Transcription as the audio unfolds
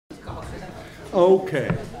Okay,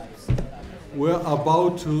 we're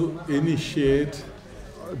about to initiate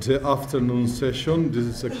the afternoon session. This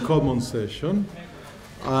is a common session,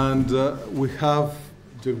 and we have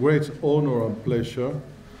the great honor and pleasure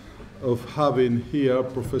of having here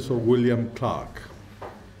Professor William Clark.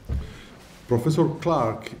 Professor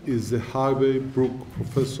Clark is the Harvey Brook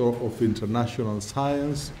Professor of International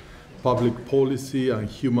Science, Public Policy and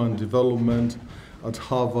Human Development at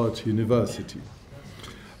Harvard University.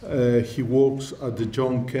 He works at the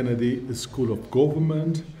John Kennedy School of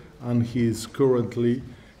Government, and he is currently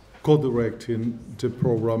co-directing the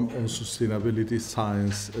program on sustainability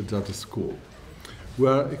science at that school. We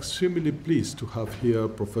are extremely pleased to have here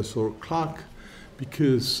Professor Clark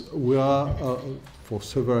because we are, for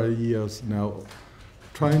several years now,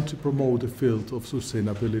 trying to promote the field of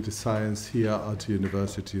sustainability science here at the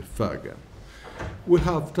University of Bergen. We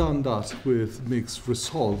have done that with mixed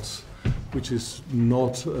results, which is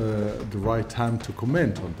not the right time to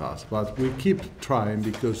comment on that, but we keep trying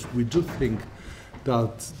because we do think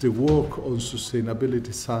that the work on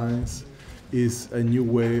sustainability science is a new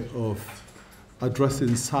way of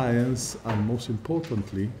addressing science and, most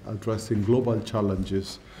importantly, addressing global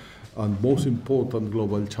challenges, and most important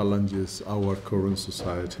global challenges our current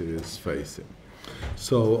society is facing.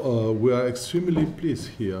 So we are extremely pleased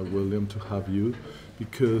here, William, to have you,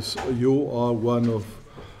 because you are one of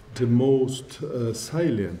the most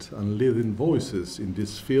salient and leading voices in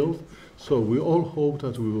this field. So we all hope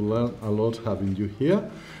that we will learn a lot having you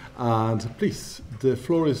here. And please, the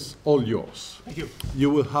floor is all yours. Thank you. You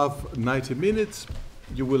will have 90 minutes.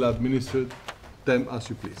 You will administer them as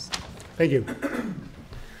you please. Thank you.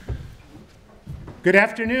 Good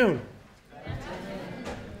afternoon.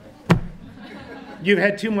 You've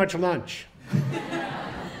had too much lunch.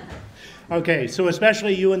 Okay, so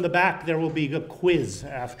especially you in the back, there will be a quiz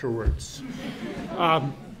afterwards.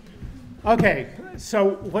 Okay,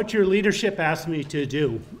 so what your leadership asked me to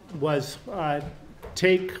do was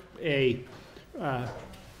take a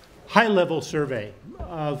high-level survey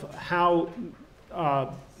of how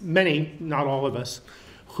many, not all of us,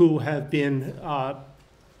 who have been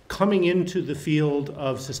coming into the field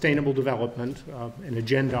of sustainable development, an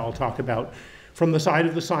agenda I'll talk about, from the side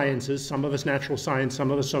of the sciences, some of us natural science, some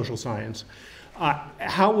of us social science,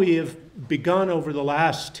 how we have begun over the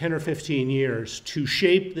last 10 or 15 years to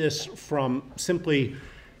shape this from simply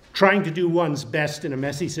trying to do one's best in a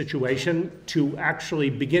messy situation to actually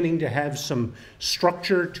beginning to have some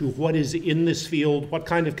structure to what is in this field, what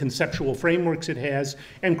kind of conceptual frameworks it has,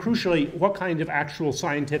 and crucially, what kind of actual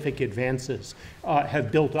scientific advances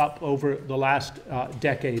have built up over the last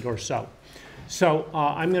decade or so. So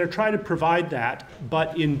I'm going to try to provide that,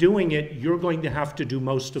 but in doing it, you're going to have to do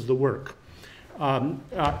most of the work.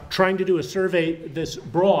 Trying to do a survey this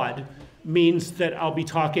broad means that I'll be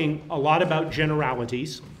talking a lot about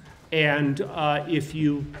generalities, and if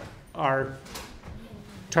you are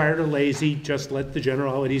tired or lazy, just let the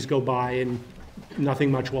generalities go by and nothing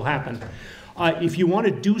much will happen. If you want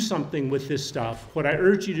to do something with this stuff, what I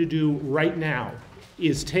urge you to do right now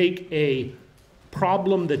is take a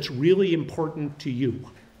problem that's really important to you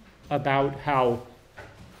about how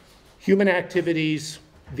human activities,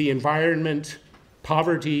 the environment,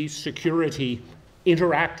 poverty, security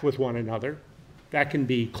interact with one another. That can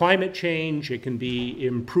be climate change, it can be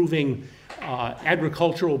improving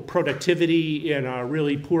agricultural productivity in a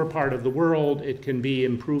really poor part of the world, it can be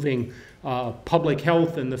improving public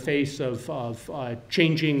health in the face of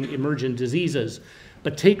changing emergent diseases.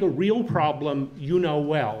 But take a real problem you know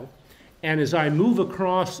well, and as I move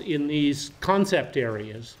across in these concept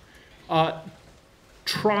areas,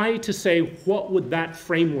 try to say, what would that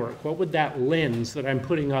framework, what would that lens that I'm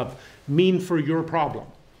putting up mean for your problem?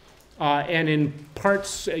 And in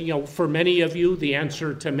parts, for many of you, the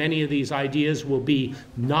answer to many of these ideas will be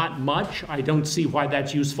not much. I don't see why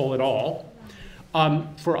that's useful at all.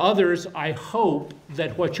 For others, I hope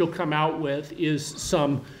that what you'll come out with is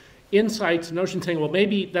some insights, notions saying, well,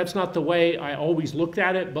 maybe that's not the way I always looked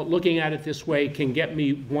at it, but looking at it this way can get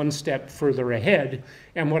me one step further ahead.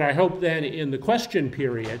 And what I hope then in the question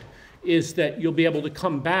period is that you'll be able to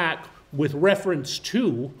come back with reference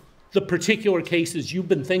to the particular cases you've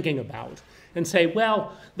been thinking about and say,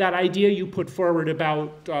 well, that idea you put forward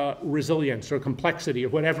about resilience or complexity or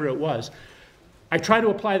whatever it was, I try to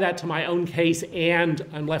apply that to my own case and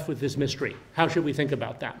I'm left with this mystery. How should we think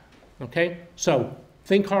about that? Okay, so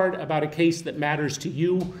think hard about a case that matters to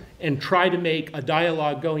you and try to make a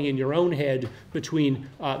dialogue going in your own head between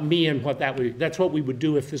me and what that would be. That's what we would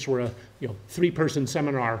do if this were a three-person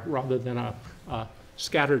seminar rather than a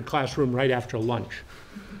scattered classroom right after lunch.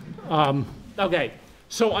 Okay,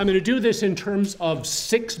 So I'm going to do this in terms of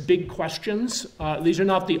 6 big questions. These are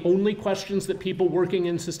not the only questions that people working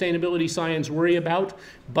in sustainability science worry about,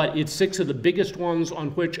 but it's 6 of the biggest ones on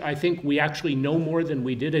which I think we actually know more than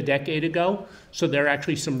we did a decade ago. So there are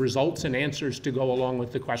actually some results and answers to go along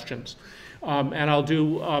with the questions. And I'll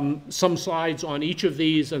do some slides on each of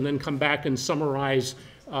these and then come back and summarize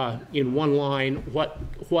in one line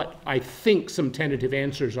what I think some tentative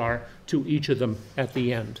answers are to each of them at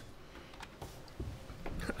the end,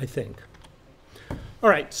 I think. All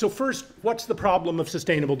right, so first, what's the problem of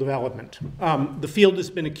sustainable development? The field has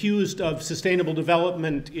been accused of sustainable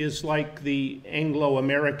development is like the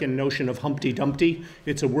Anglo-American notion of Humpty Dumpty.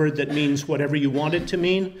 It's a word that means whatever you want it to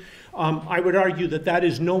mean. I would argue that that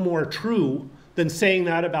is no more true than saying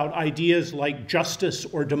that about ideas like justice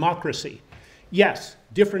or democracy. Yes,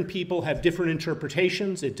 different people have different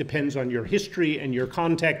interpretations. It depends on your history and your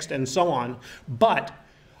context and so on. But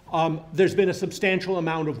there's been a substantial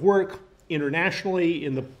amount of work internationally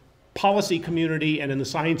in the policy community and in the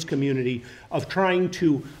science community of trying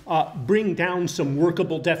to bring down some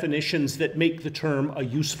workable definitions that make the term a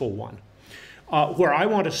useful one. Where I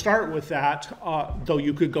want to start with that, though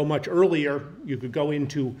you could go much earlier, you could go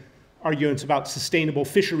into arguments about sustainable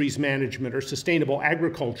fisheries management or sustainable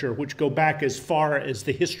agriculture, which go back as far as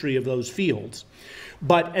the history of those fields.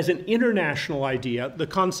 But as an international idea, the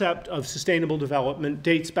concept of sustainable development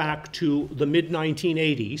dates back to the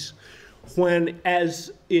mid-1980s, when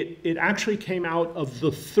as it actually came out of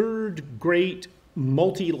the third great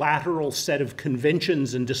multilateral set of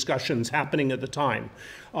conventions and discussions happening at the time.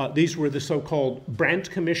 These were the so-called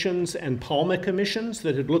Brandt Commissions and Palma Commissions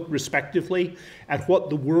that had looked respectively at what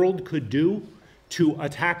the world could do to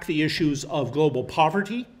attack the issues of global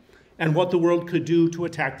poverty and what the world could do to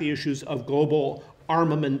attack the issues of global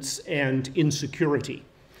armaments and insecurity.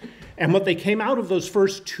 And what they came out of those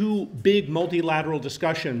first 2 big multilateral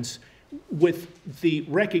discussions with the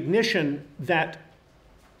recognition that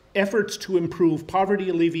efforts to improve poverty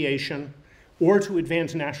alleviation or to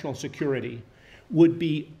advance national security would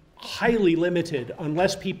be highly limited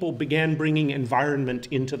unless people began bringing environment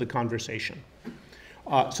into the conversation.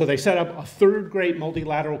 So they set up a third great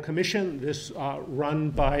multilateral commission, this run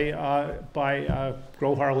by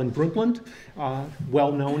Gro Harlem Brundtland,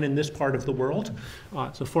 well known in this part of the world.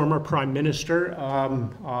 It's a former prime minister,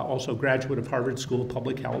 also graduate of Harvard School of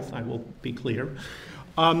Public Health, I will be clear,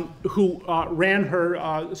 who ran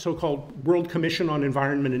her so-called World Commission on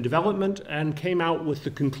Environment and Development and came out with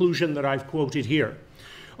the conclusion that I've quoted here.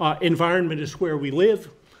 Environment is where we live.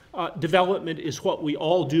 Development is what we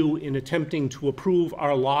all do in attempting to improve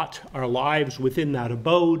our lot, our lives within that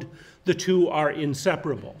abode. The two are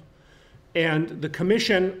inseparable. And the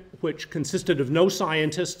commission, which consisted of no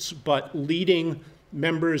scientists, but leading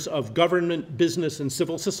members of government, business, and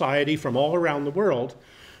civil society from all around the world,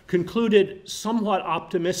 concluded somewhat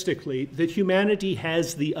optimistically that humanity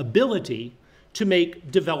has the ability to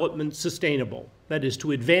make development sustainable. That is,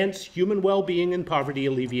 to advance human well-being and poverty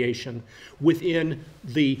alleviation within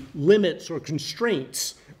the limits or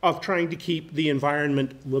constraints of trying to keep the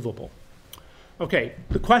environment livable. Okay,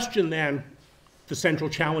 the question then, the central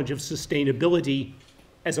challenge of sustainability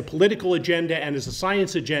as a political agenda and as a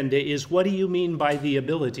science agenda is, what do you mean by the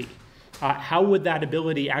ability? How would that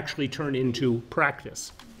ability actually turn into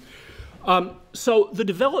practice? So the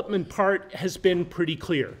development part has been pretty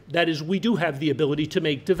clear. That is, we do have the ability to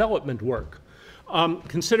make development work.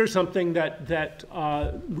 Consider something that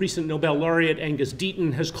recent Nobel laureate Angus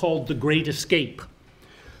Deaton has called the Great Escape.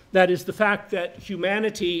 That is the fact that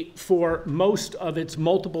humanity, for most of its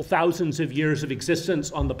multiple thousands of years of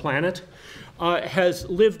existence on the planet, has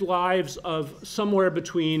lived lives of somewhere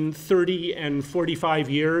between 30 and 45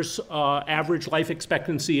 years, average life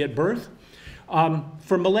expectancy at birth,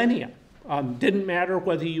 for millennia. Didn't matter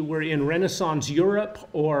whether you were in Renaissance Europe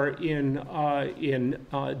or in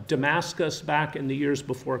Damascus back in the years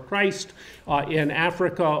before Christ, in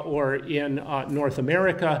Africa or in North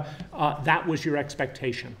America, that was your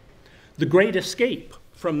expectation. The great escape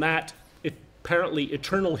from that apparently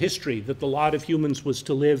eternal history that the lot of humans was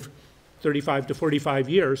to live 35 to 45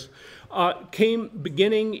 years came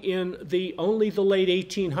beginning in only the late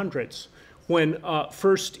 1800s. When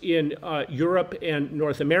first in Europe and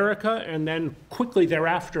North America, and then quickly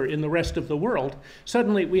thereafter in the rest of the world,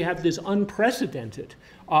 suddenly we have this unprecedented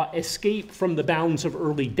escape from the bounds of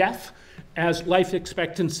early death as life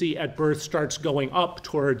expectancy at birth starts going up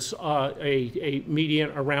towards a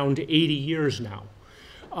median around 80 years now.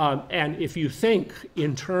 And if you think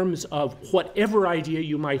in terms of whatever idea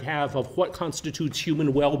you might have of what constitutes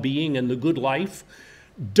human well-being and the good life,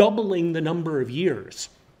 doubling the number of years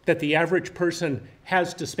that the average person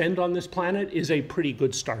has to spend on this planet is a pretty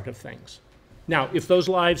good start of things. Now, if those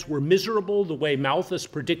lives were miserable the way Malthus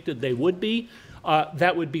predicted they would be,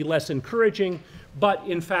 that would be less encouraging. But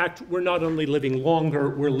in fact, we're not only living longer,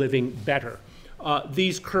 we're living better.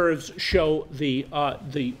 These curves show the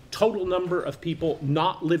total number of people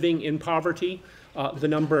not living in poverty, the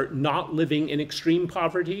number not living in extreme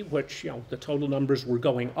poverty, which, the total numbers were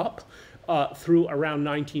going up through around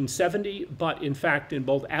 1970, but in fact, in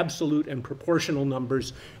both absolute and proportional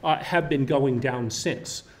numbers, have been going down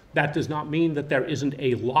since. That does not mean that there isn't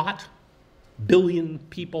a lot, billion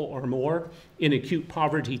people or more, in acute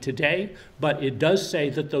poverty today, but it does say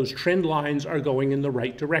that those trend lines are going in the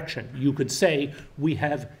right direction. You could say we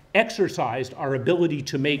have exercised our ability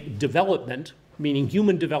to make development, meaning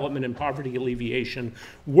human development and poverty alleviation,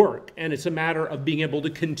 work, and it's a matter of being able to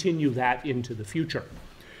continue that into the future.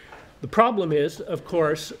 The problem is, of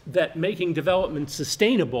course, that making development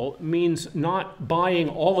sustainable means not buying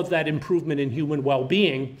all of that improvement in human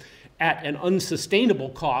well-being at an unsustainable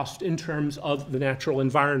cost in terms of the natural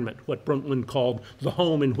environment, what Brundtland called the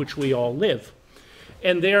home in which we all live.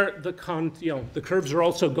 And there, the curves are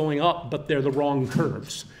also going up, but they're the wrong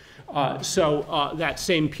curves. So that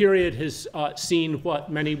same period has seen what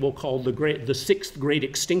many will call the sixth great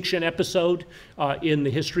extinction episode in the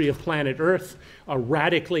history of planet Earth, a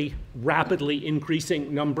rapidly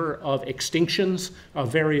increasing number of extinctions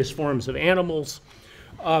of various forms of animals.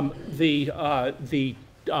 The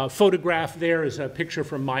photograph there is a picture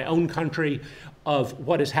from my own country of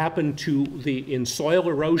what has happened in soil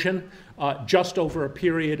erosion just over a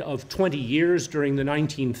period of 20 years during the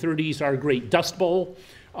 1930s, our Great Dust Bowl.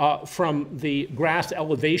 From the grass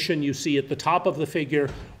elevation you see at the top of the figure,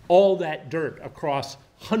 all that dirt across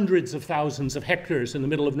hundreds of thousands of hectares in the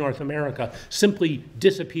middle of North America simply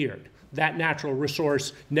disappeared. That natural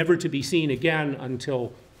resource never to be seen again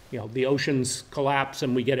until the oceans collapse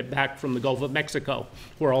and we get it back from the Gulf of Mexico,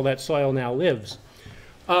 where all that soil now lives.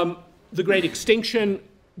 The Great Extinction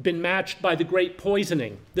been matched by the Great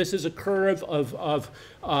Poisoning. This is a curve of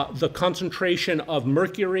the concentration of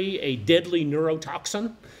mercury, a deadly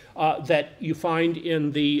neurotoxin that you find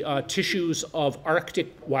in the tissues of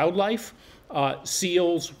Arctic wildlife,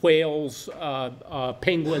 seals, whales,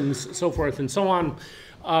 penguins, so forth and so on.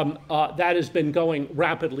 That has been going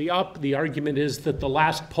rapidly up. The argument is that the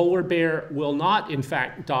last polar bear will not, in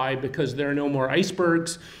fact, die because there are no more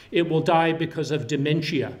icebergs. It will die because of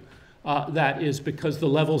dementia. That is because the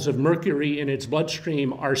levels of mercury in its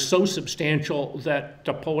bloodstream are so substantial that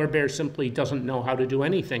the polar bear simply doesn't know how to do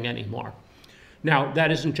anything anymore. Now,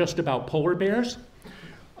 that isn't just about polar bears.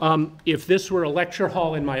 If this were a lecture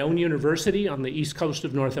hall in my own university on the east coast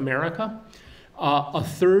of North America, a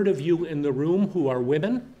third of you in the room who are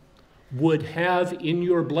women would have in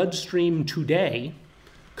your bloodstream today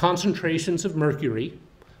concentrations of mercury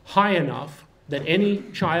high enough that any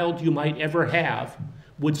child you might ever have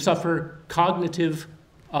would suffer cognitive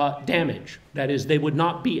damage. That is, they would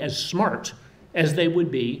not be as smart as they would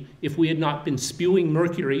be if we had not been spewing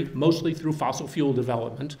mercury, mostly through fossil fuel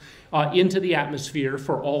development, into the atmosphere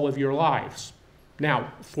for all of your lives.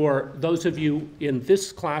 Now, for those of you in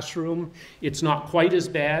this classroom, it's not quite as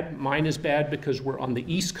bad. Mine is bad because we're on the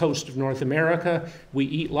east coast of North America. We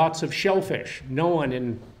eat lots of shellfish. No one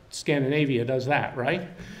in Scandinavia does that, right?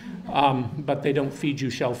 But they don't feed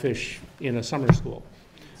you shellfish in a summer school.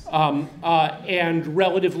 And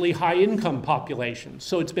relatively high-income populations.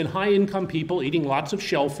 So it's been high-income people eating lots of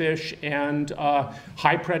shellfish and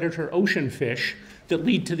high-predator ocean fish that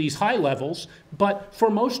lead to these high levels. But for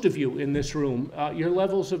most of you in this room, your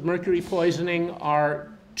levels of mercury poisoning are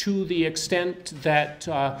to the extent that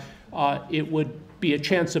it would be a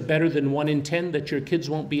chance of better than 1 in 10 that your kids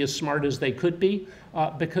won't be as smart as they could be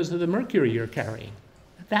because of the mercury you're carrying.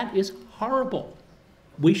 That is horrible.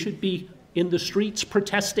 We should be in the streets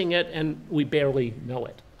protesting it, and we barely know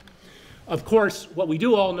it. Of course, what we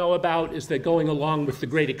do all know about is that going along with the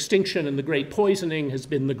Great Extinction and the Great Poisoning has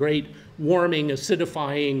been the great warming,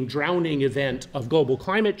 acidifying, drowning event of global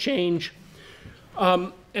climate change,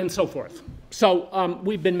 and so forth. So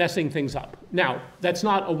we've been messing things up. Now, that's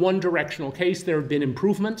not a one-directional case. There have been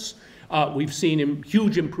improvements. We've seen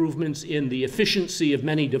huge improvements in the efficiency of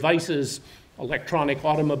many devices, electronic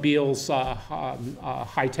automobiles,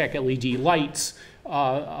 high-tech LED lights,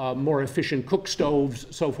 more efficient cook stoves,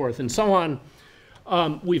 so forth and so on.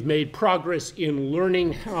 We've made progress in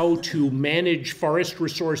learning how to manage forest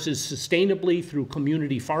resources sustainably through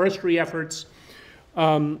community forestry efforts.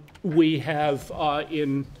 We have,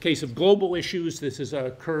 in case of global issues, this is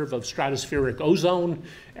a curve of stratospheric ozone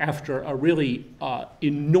after a really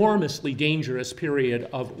enormously dangerous period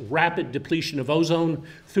of rapid depletion of ozone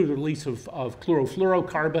through the release of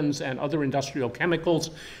chlorofluorocarbons and other industrial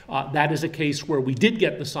chemicals. That is a case where we did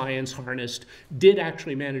get the science harnessed, did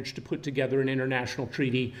actually manage to put together an international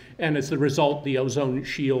treaty, and as a result, the ozone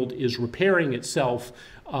shield is repairing itself,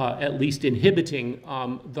 at least inhibiting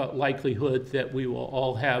the likelihood that we will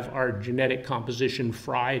all have our genetic composition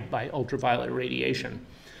fried by ultraviolet radiation.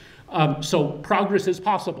 So progress is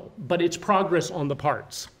possible, but it's progress on the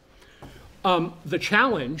parts. The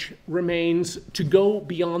challenge remains to go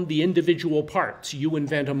beyond the individual parts. You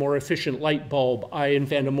invent a more efficient light bulb. I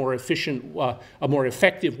invent a more efficient, a more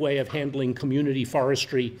effective way of handling community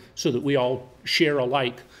forestry so that we all share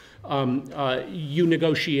alike. You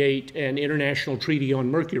negotiate an international treaty on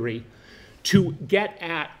mercury to get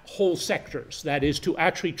at whole sectors, that is, to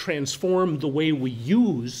actually transform the way we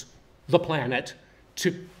use the planet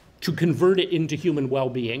to convert it into human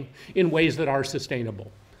well-being in ways that are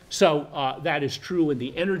sustainable. So that is true in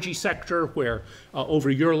the energy sector, where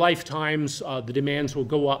over your lifetimes, the demands will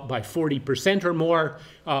go up by 40% or more,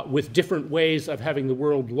 with different ways of having the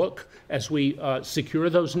world look as we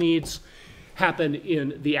secure those needs. Happen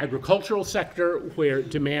in the agricultural sector, where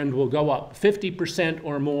demand will go up 50%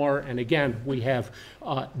 or more. And again, we have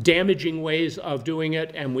damaging ways of doing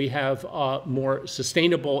it, and we have more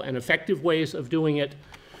sustainable and effective ways of doing it.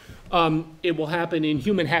 It will happen in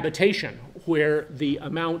human habitation, where the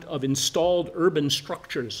amount of installed urban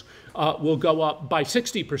structures will go up by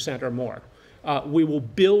 60% or more. We will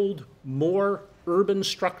build more urban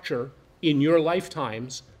structure in your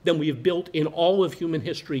lifetimes than we have built in all of human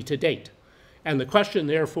history to date. And the question,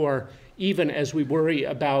 therefore, even as we worry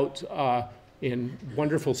about in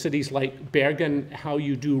wonderful cities like Bergen, how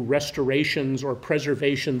you do restorations or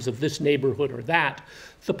preservations of this neighborhood or that,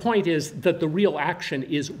 the point is that the real action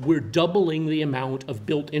is we're doubling the amount of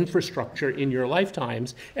built infrastructure in your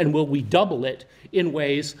lifetimes, and will we double it in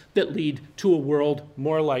ways that lead to a world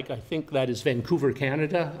more like, I think that is Vancouver,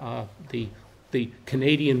 Canada, the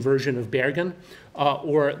Canadian version of Bergen,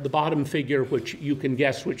 or the bottom figure, which you can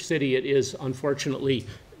guess which city it is. Unfortunately,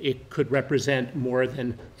 it could represent more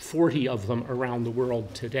than 40 of them around the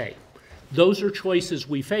world today. Those are choices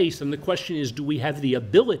we face, and the question is, do we have the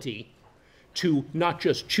ability to not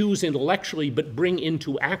just choose intellectually, but bring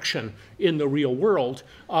into action in the real world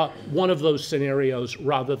one of those scenarios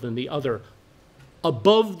rather than the other,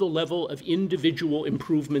 above the level of individual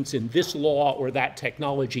improvements in this law or that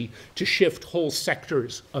technology to shift whole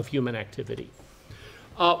sectors of human activity.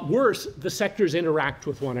 Worse, the sectors interact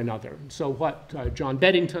with one another. So what John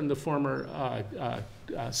Beddington, the former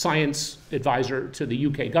science advisor to the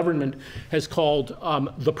UK government, has called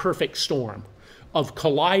the perfect storm of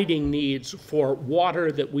colliding needs for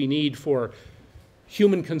water that we need for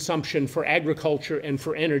human consumption, for agriculture, and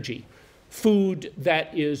for energy. Food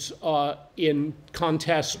that is in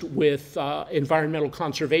contest with environmental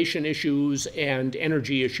conservation issues and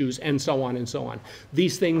energy issues, and so on and so on.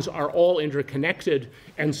 These things are all interconnected,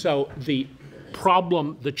 and so the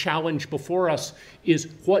problem, the challenge before us is,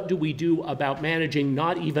 what do we do about managing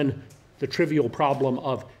not even the trivial problem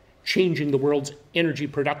of changing the world's energy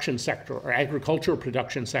production sector or agricultural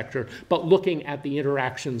production sector, but looking at the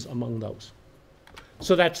interactions among those.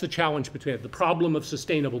 So that's the challenge between it. The problem of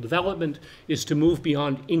sustainable development is to move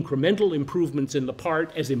beyond incremental improvements in the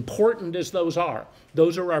part, as important as those are.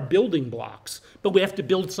 Those are our building blocks, but we have to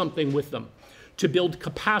build something with them, to build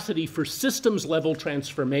capacity for systems level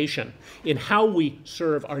transformation in how we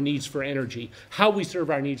serve our needs for energy, how we serve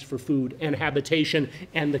our needs for food and habitation,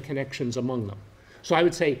 and the connections among them. So I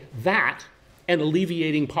would say that, and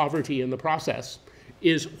alleviating poverty in the process,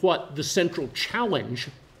 is what the central challenge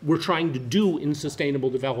we're trying to do in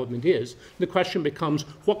sustainable development is. The question becomes,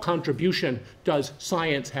 what contribution does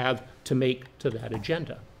science have to make to that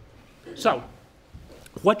agenda? So,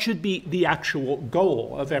 what should be the actual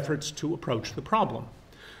goal of efforts to approach the problem?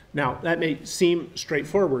 Now, that may seem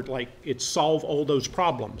straightforward, like it's solve all those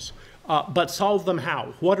problems, but solve them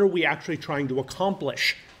how? What are we actually trying to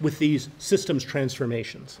accomplish with these systems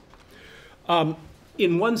transformations?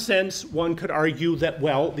 In one sense, one could argue that,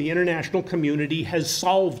 well, the international community has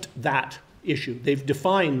solved that issue. They've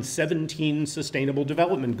defined 17 sustainable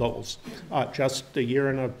development goals just a year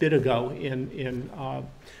and a bit ago in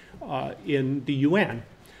the UN.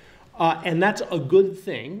 And that's a good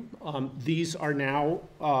thing. These are now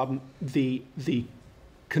the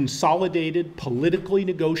consolidated, politically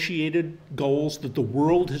negotiated goals that the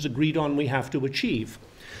world has agreed on we have to achieve.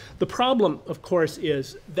 The problem, of course,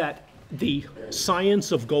 is that the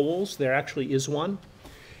science of goals, there actually is one,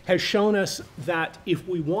 has shown us that if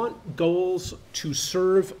we want goals to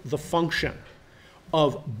serve the function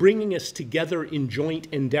of bringing us together in joint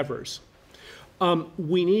endeavors,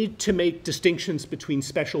 we need to make distinctions between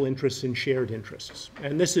special interests and shared interests.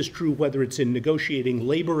 And this is true whether it's in negotiating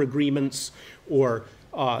labor agreements or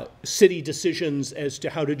city decisions as to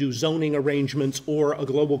how to do zoning arrangements or a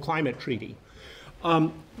global climate treaty.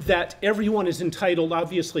 That everyone is entitled,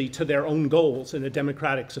 obviously, to their own goals in a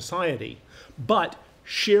democratic society, but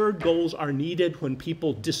shared goals are needed when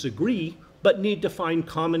people disagree, but need to find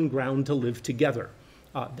common ground to live together.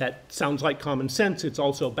 That sounds like common sense. It's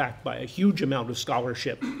also backed by a huge amount of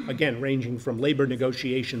scholarship, again, ranging from labor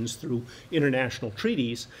negotiations through international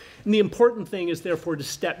treaties. And the important thing is, therefore, to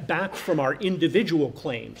step back from our individual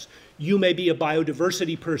claims. You may be a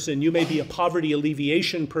biodiversity person, you may be a poverty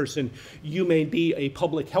alleviation person, you may be a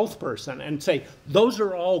public health person, and say, those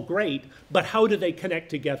are all great, but how do they connect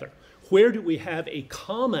together? Where do we have a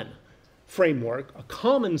common framework, a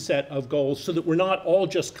common set of goals, so that we're not all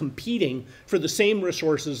just competing for the same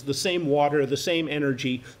resources, the same water, the same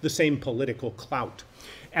energy, the same political clout?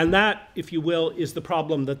 And that, if you will, is the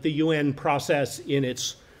problem that the UN process in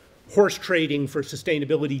its horse trading for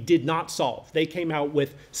sustainability did not solve. They came out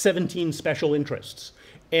with 17 special interests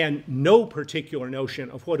and no particular notion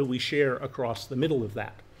of what do we share across the middle of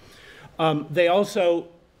that. They also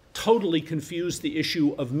totally confused the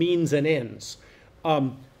issue of means and ends.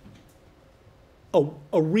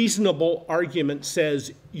 A reasonable argument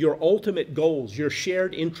says your ultimate goals, your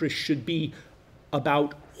shared interests should be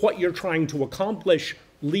about what you're trying to accomplish,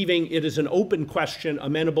 leaving it as an open question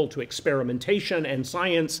amenable to experimentation and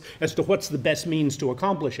science as to what's the best means to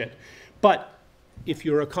accomplish it. But if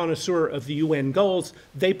you're a connoisseur of the UN goals,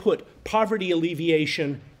 they put poverty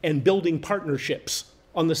alleviation and building partnerships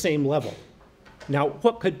on the same level. Now,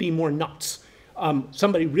 what could be more nuts?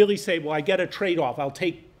 Somebody really say, well, I get a trade-off.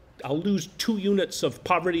 I'll lose 2 units of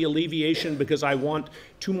poverty alleviation because I want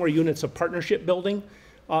 2 more units of partnership building.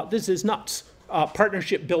 This is nuts.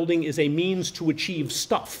 Partnership building is a means to achieve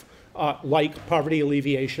stuff like poverty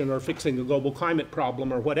alleviation or fixing the global climate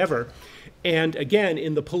problem or whatever. And again,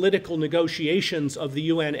 in the political negotiations of the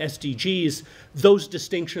UN SDGs, those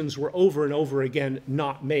distinctions were over and over again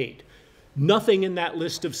not made. Nothing in that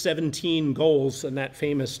list of 17 goals in that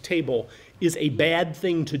famous table is a bad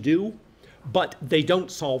thing to do, but they don't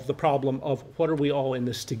solve the problem of what are we all in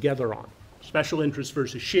this together on. Special interests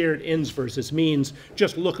versus shared, ends versus means.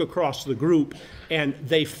 Just look across the group and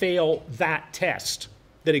they fail that test.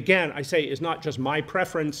 That again, I say, is not just my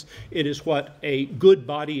preference, it is what a good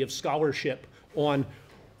body of scholarship on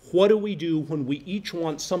what do we do when we each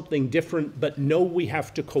want something different but know we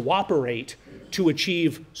have to cooperate to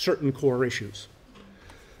achieve certain core issues.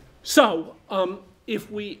 So, if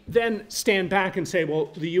we then stand back and say, well,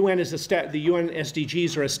 the UN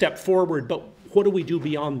SDGs are a step forward, but what do we do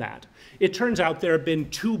beyond that? It turns out there have been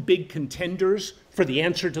 2 big contenders for the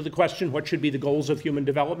answer to the question, what should be the goals of human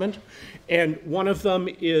development? And one of them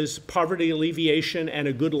is poverty alleviation and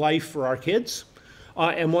a good life for our kids.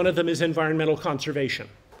 And one of them is environmental conservation.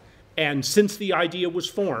 And since the idea was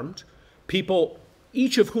formed, people,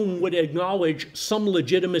 each of whom would acknowledge some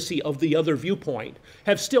legitimacy of the other viewpoint,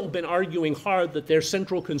 have still been arguing hard that their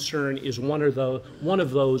central concern is one of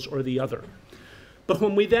those or the other. But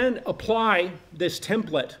when we then apply this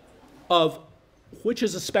template of which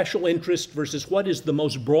is a special interest versus what is the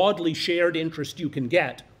most broadly shared interest you can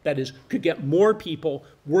get, that is, could get more people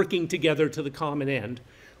working together to the common end,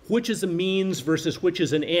 which is a means versus which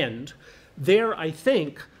is an end, there, I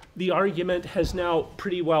think, the argument has now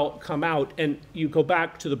pretty well come out, and you go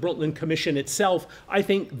back to the Brundtland Commission itself, I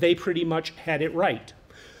think they pretty much had it right.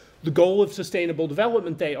 The goal of sustainable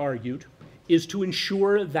development, they argued, is to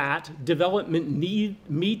ensure that development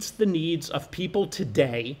meets the needs of people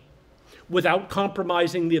today without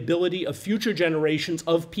compromising the ability of future generations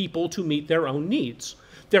of people to meet their own needs.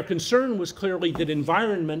 Their concern was clearly that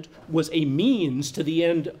environment was a means to the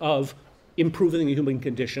end of improving the human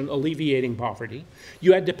condition, alleviating poverty.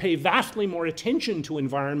 You had to pay vastly more attention to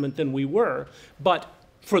environment than we were, but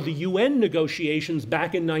for the UN negotiations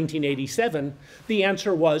back in 1987, the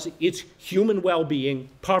answer was it's human well-being,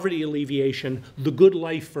 poverty alleviation, the good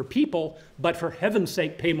life for people, but for heaven's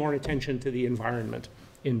sake, pay more attention to the environment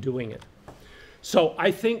in doing it. So I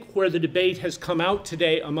think where the debate has come out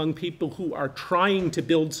today among people who are trying to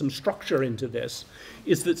build some structure into this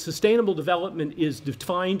is that sustainable development is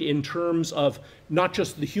defined in terms of not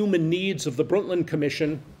just the human needs of the Brundtland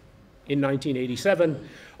Commission in 1987,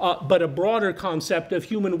 but a broader concept of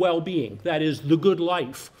human well-being, that is the good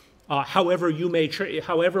life, however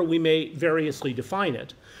we may variously define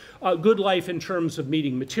it. Good life in terms of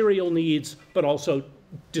meeting material needs, but also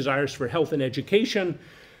desires for health and education,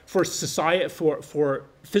 for society, for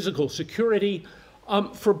physical security,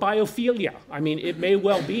 for biophilia. I mean, it may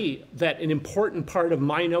well be that an important part of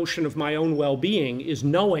my notion of my own well-being is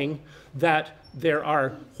knowing that there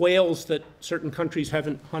are whales that certain countries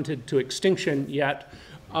haven't hunted to extinction yet,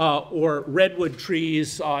 or redwood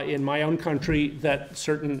trees in my own country that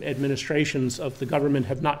certain administrations of the government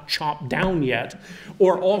have not chopped down yet,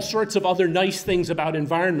 or all sorts of other nice things about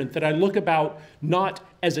environment that I look about not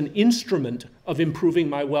as an instrument of improving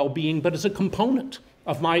my well-being, but as a component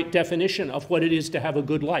of my definition of what it is to have a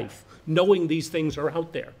good life, knowing these things are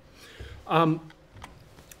out there.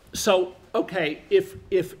 So, okay, if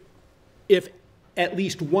at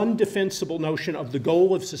least one defensible notion of the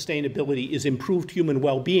goal of sustainability is improved human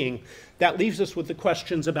well-being, that leaves us with the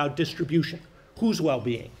questions about distribution. Whose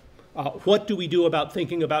well-being? What do we do about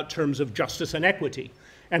thinking about terms of justice and equity?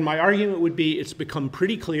 And my argument would be it's become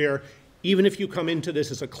pretty clear, even if you come into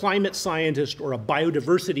this as a climate scientist or a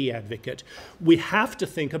biodiversity advocate, we have to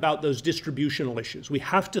think about those distributional issues. We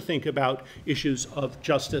have to think about issues of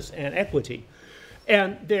justice and equity.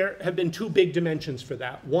 And there have been two big dimensions for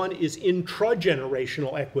that. One is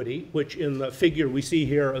intragenerational equity, which in the figure we see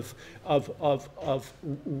here of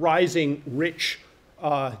rising rich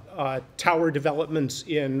tower developments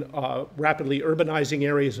in rapidly urbanizing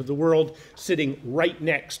areas of the world, sitting right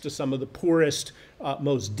next to some of the poorest,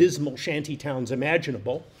 most dismal shanty towns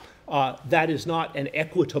imaginable. That is not an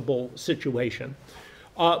equitable situation.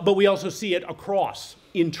 But we also see it across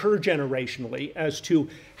intergenerationally as to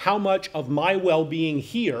how much of my well-being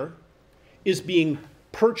here is being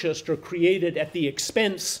purchased or created at the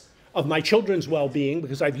expense of my children's well-being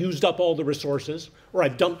because I've used up all the resources or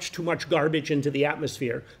I've dumped too much garbage into the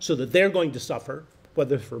atmosphere so that they're going to suffer,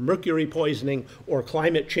 whether for mercury poisoning or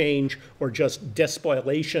climate change or just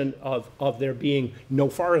despoilation of there being no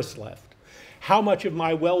forest left. How much of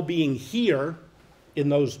my well-being here in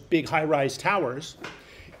those big high-rise towers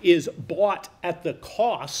is bought at the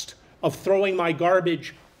cost of throwing my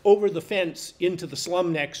garbage over the fence into the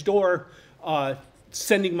slum next door,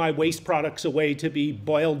 sending my waste products away to be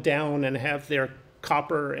boiled down and have their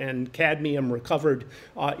copper and cadmium recovered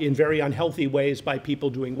in very unhealthy ways by people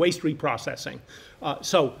doing waste reprocessing.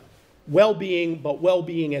 So well-being, but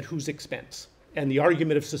well-being at whose expense? And the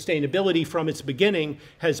argument of sustainability from its beginning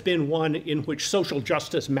has been one in which social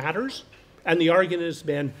justice matters. And the argument has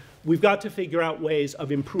been, we've got to figure out ways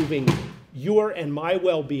of improving your and my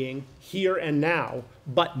well-being here and now,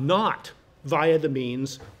 but not via the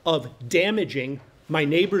means of damaging my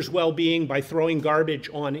neighbor's well-being by throwing garbage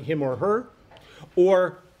on him or her,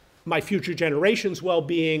 or my future generations'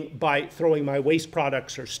 well-being by throwing my waste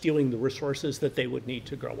products or stealing the resources that they would need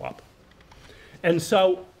to grow up. And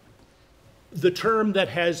so the term that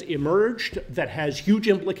has emerged, that has huge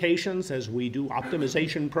implications as we do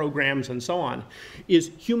optimization programs and so on,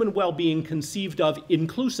 is human well-being conceived of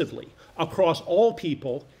inclusively across all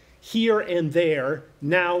people, here and there,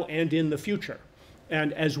 now and in the future.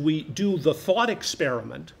 And as we do the thought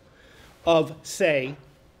experiment of, say,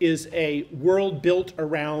 is a world built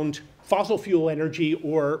around fossil fuel energy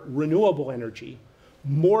or renewable energy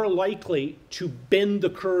more likely to bend the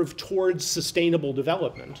curve towards sustainable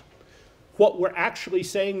development? What we're actually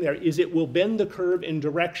saying there is it will bend the curve in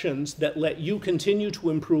directions that let you continue to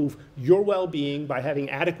improve your well-being by having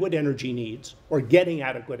adequate energy needs or getting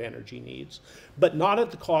adequate energy needs, but not at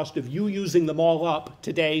the cost of you using them all up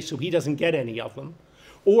today so he doesn't get any of them,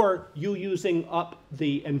 or you using up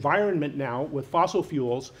the environment now with fossil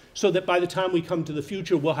fuels so that by the time we come to the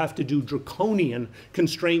future, we'll have to do draconian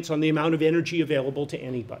constraints on the amount of energy available to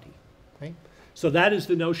anybody. Okay? So that is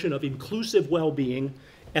the notion of inclusive well-being.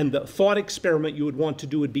 And the thought experiment you would want to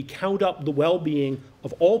do would be count up the well-being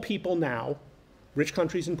of all people now, rich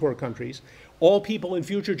countries and poor countries, all people in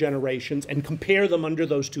future generations, and compare them under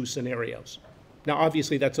those two scenarios. Now,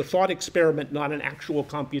 obviously, that's a thought experiment, not an actual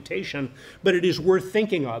computation, but it is worth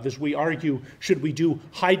thinking of as we argue, should we do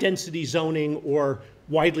high-density zoning or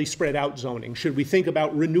widely spread out zoning? Should we think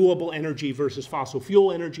about renewable energy versus fossil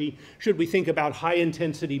fuel energy? Should we think about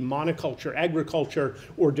high-intensity monoculture agriculture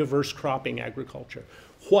or diverse cropping agriculture?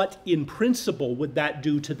 What, in principle, would that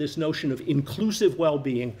do to this notion of inclusive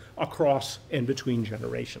well-being across and between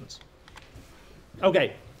generations?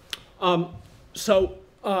 Okay, so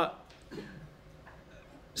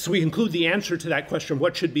we conclude the answer to that question,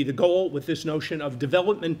 what should be the goal, with this notion of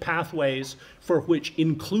development pathways for which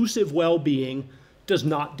inclusive well-being does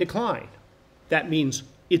not decline. That means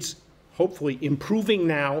it's hopefully improving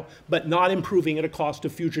now, but not improving at a cost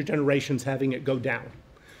of future generations having it go down.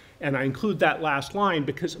 And I include that last line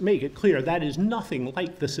because, make it clear, that is nothing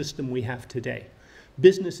like the system we have today.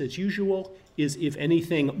 Business as usual is, if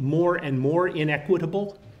anything, more and more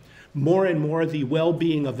inequitable. More and more the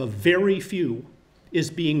well-being of a very few is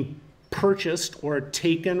being purchased or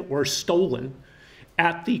taken or stolen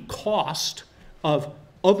at the cost of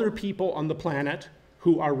other people on the planet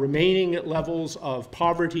who are remaining at levels of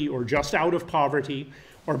poverty or just out of poverty,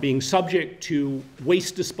 or being subject to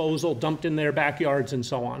waste disposal dumped in their backyards and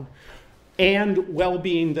so on, and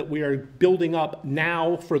well-being that we are building up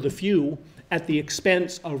now for the few at the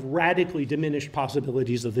expense of radically diminished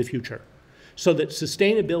possibilities of the future. So that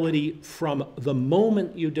sustainability, from the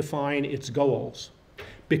moment you define its goals,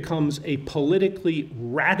 becomes a politically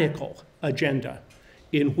radical agenda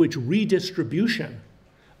in which redistribution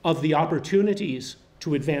of the opportunities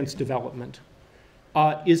to advance development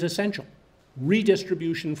is essential.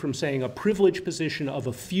 Redistribution from, saying, a privileged position of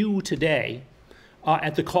a few today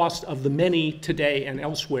at the cost of the many today and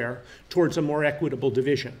elsewhere towards a more equitable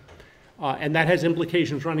division. And that has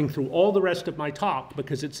implications running through all the rest of my talk,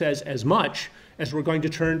 because it says, as much as we're going to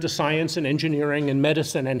turn to science and engineering and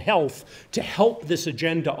medicine and health to help this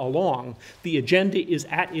agenda along, the agenda is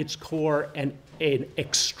at its core an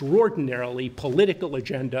extraordinarily political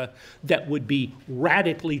agenda that would be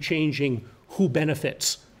radically changing who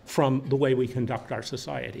benefits from the way we conduct our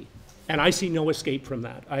society. And I see no escape from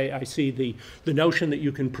that. I see the notion that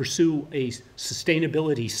you can pursue a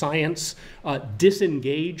sustainability science,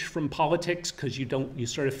 disengage from politics because you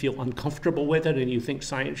sort of feel uncomfortable with it and you think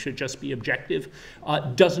science should just be objective,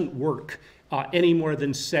 doesn't work any more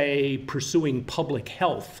than, say, pursuing public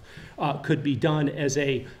health could be done as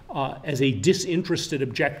a disinterested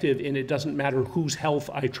objective, and it doesn't matter whose health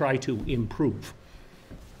I try to improve.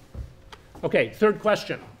 Okay, third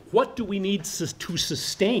question. What do we need to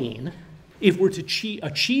sustain if we're to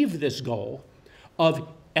achieve this goal of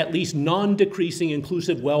at least non-decreasing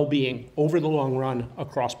inclusive well-being over the long run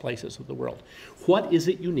across places of the world? What is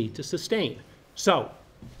it you need to sustain? So,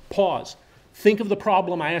 pause. Think of the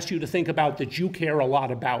problem I asked you to think about that you care a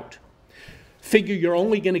lot about. Figure you're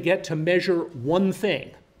only going to get to measure one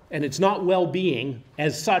thing, and it's not well-being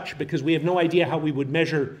as such, because we have no idea how we would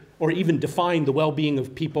measure or even define the well-being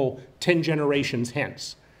of people 10 generations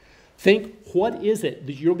hence. Think, what is it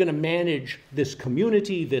that you're going to manage this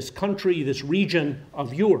community, this country, this region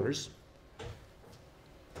of yours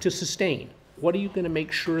to sustain? What are you going to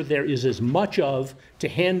make sure there is as much of to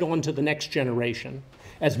hand on to the next generation,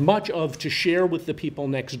 as much of to share with the people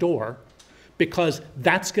next door, because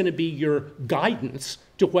that's going to be your guidance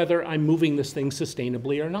to whether I'm moving this thing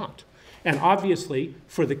sustainably or not. And obviously,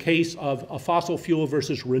 for the case of a fossil fuel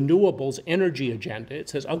versus renewables energy agenda, it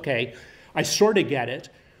says, okay, I sort of get it.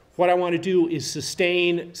 What I want to do is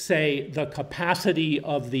sustain, say, the capacity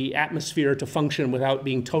of the atmosphere to function without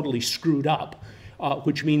being totally screwed up,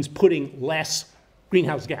 which means putting less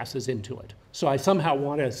greenhouse gases into it. So I somehow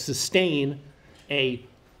want to sustain an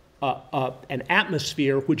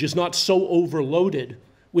atmosphere which is not so overloaded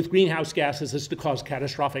with greenhouse gases as to cause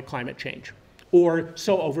catastrophic climate change, or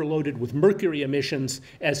so overloaded with mercury emissions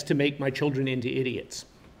as to make my children into idiots.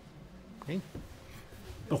 Okay?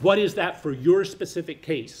 But what is that for your specific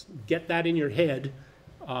case? Get that in your head,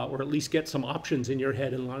 or at least get some options in your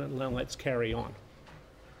head, and let's carry on.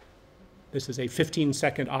 This is a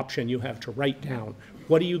 15-second option you have to write down.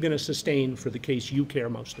 What are you going to sustain for the case you care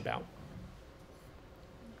most about?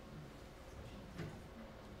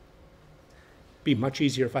 Be much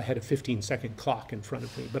easier if I had a 15-second clock in front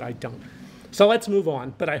of me, but I don't. So let's move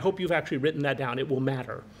on, but I hope you've actually written that down. It will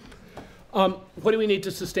matter. What do we need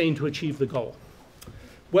to sustain to achieve the goal?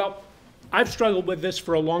 Well, I've struggled with this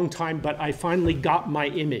for a long time, but I finally got my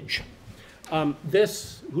image.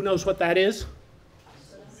 This, who knows what that is?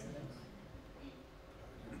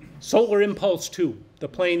 Solar Impulse 2, the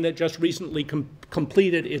plane that just recently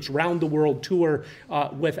completed its round-the-world tour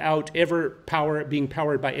without ever being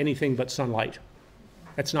powered by anything but sunlight.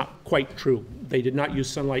 That's not quite true. They did not use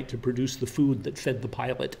sunlight to produce the food that fed the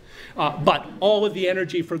pilot. But all of the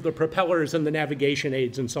energy for the propellers and the navigation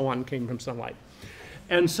aids and so on came from sunlight.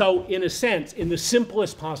 And so, in a sense, in the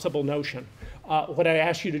simplest possible notion, what I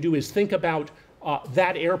ask you to do is think about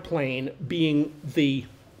that airplane being the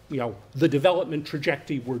development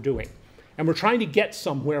trajectory we're doing. And we're trying to get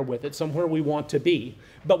somewhere with it, somewhere we want to be.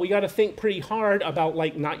 But we got to think pretty hard about,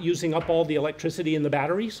 like, not using up all the electricity in the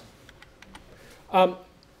batteries.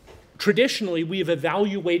 Traditionally, we've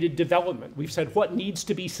evaluated development. We've said, what needs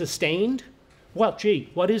to be sustained? Well, gee,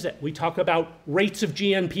 what is it? We talk about rates of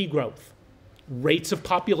GNP growth, rates of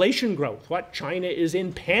population growth. What? China is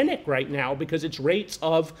in panic right now because its rates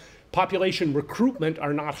of population recruitment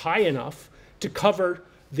are not high enough to cover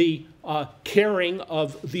the caring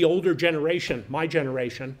of the older generation, my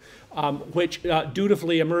generation, which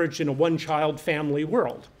dutifully emerged in a one-child family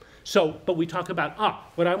world. So, but we talk about,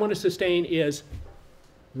 what I want to sustain is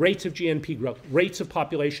rates of GNP growth, rates of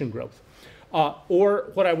population growth.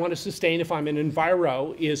 Or what I want to sustain if I'm an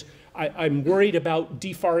enviro is I'm worried about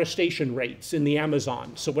deforestation rates in the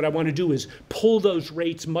Amazon. So what I want to do is pull those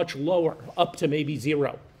rates much lower, up to maybe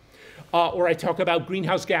 0. Or I talk about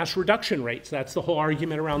greenhouse gas reduction rates. That's the whole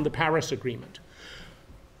argument around the Paris Agreement.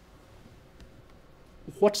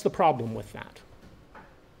 What's the problem with that?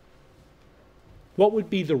 What would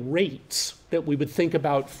be the rates that we would think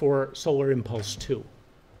about for Solar Impulse 2?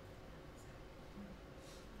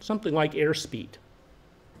 Something like airspeed,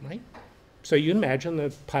 right? So you imagine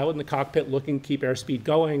the pilot in the cockpit looking to keep airspeed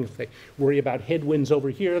going. If they worry about headwinds over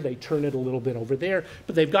here, they turn it a little bit over there.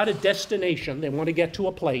 But they've got a destination. They want to get to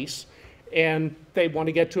a place, and they want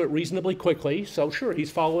to get to it reasonably quickly. So sure, he's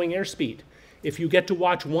following airspeed. If you get to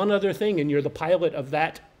watch one other thing and you're the pilot of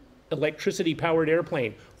that electricity-powered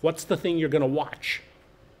airplane, what's the thing you're going to watch?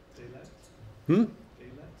 Daylight.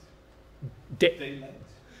 Daylight.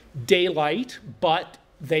 Daylight, but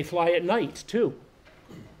they fly at night, too.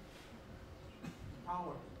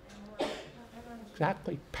 Power.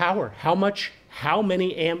 Exactly. Power. How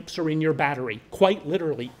many amps are in your battery? Quite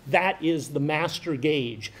literally, that is the master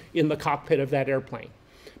gauge in the cockpit of that airplane.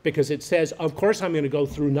 Because it says, of course I'm going to go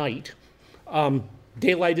through night.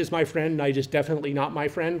 Daylight is my friend. Night is definitely not my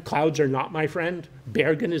friend. Clouds are not my friend.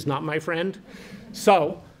 Bergen is not my friend.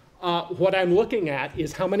 So what I'm looking at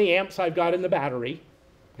is how many amps I've got in the battery,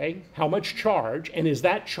 okay? How much charge, and is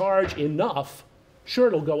that charge enough? Sure,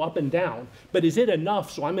 it'll go up and down, but is it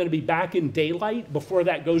enough so I'm going to be back in daylight before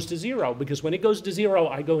that goes to 0? Because when it goes to 0,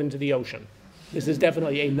 I go into the ocean. This is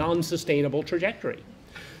definitely a non-sustainable trajectory.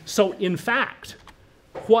 So in fact,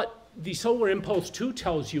 what the Solar Impulse 2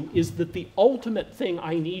 tells you is that the ultimate thing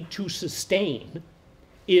I need to sustain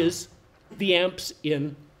is the amps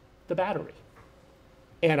in the battery.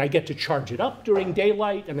 And I get to charge it up during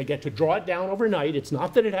daylight, and I get to draw it down overnight. It's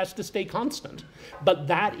not that it has to stay constant, but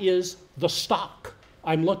that is the stock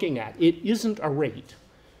I'm looking at. It isn't a rate.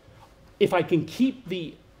 If I can keep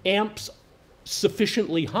the amps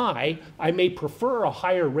sufficiently high, I may prefer a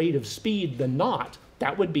higher rate of speed than not.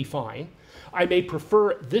 That would be fine. I may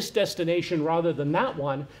prefer this destination rather than that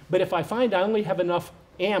one, but if I find I only have enough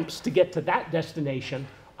amps to get to that destination,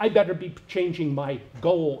 I better be changing my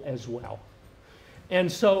goal as well.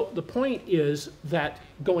 And so the point is that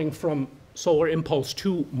going from Solar Impulse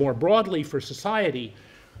 2 more broadly for society,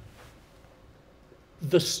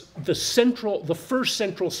 the first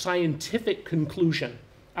central scientific conclusion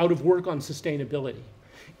out of work on sustainability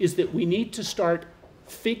is that we need to start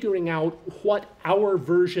figuring out what our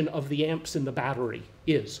version of the amps in the battery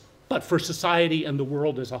is, but for society and the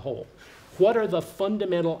world as a whole. What are the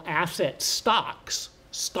fundamental asset stocks,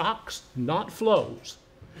 not flows,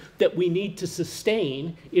 that we need to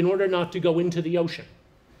sustain in order not to go into the ocean?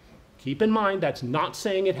 Keep in mind, that's not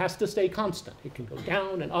saying it has to stay constant. It can go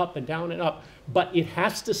down and up and down and up, but it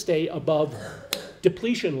has to stay above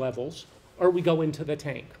depletion levels or we go into the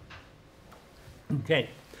tank. Okay.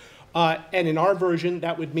 And in our version,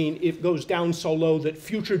 that would mean it goes down so low that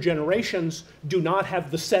future generations do not have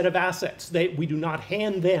the set of assets. We do not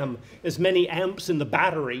hand them as many amps in the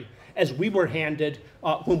battery as we were handed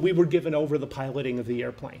when we were given over the piloting of the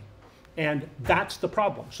airplane. And that's the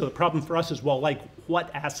problem. So the problem for us is, well, like,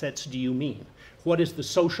 what assets do you mean? What is the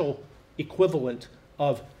social equivalent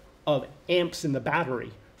of amps in the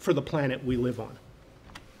battery for the planet we live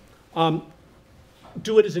on?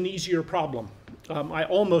 Do it as an easier problem. I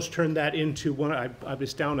almost turned that into one. I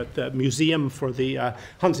was down at the museum for the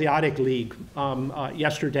Hanseatic League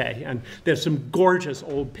yesterday, and there's some gorgeous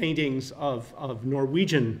old paintings of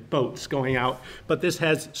Norwegian boats going out, but this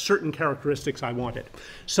has certain characteristics I wanted.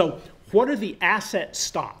 So what are the asset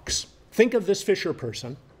stocks? Think of this fisher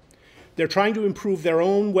person. They're trying to improve their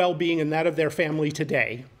own well-being and that of their family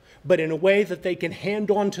today, but in a way that they can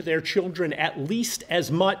hand on to their children at least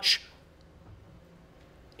as much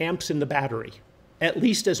amps in the battery, at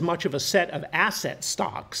least as much of a set of asset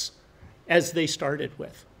stocks as they started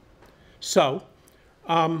with. So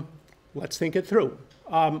let's think it through.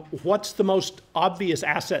 What's the most obvious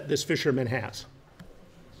asset this fisherman has?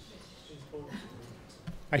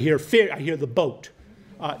 I hear the boat.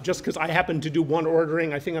 Just because I happen to do one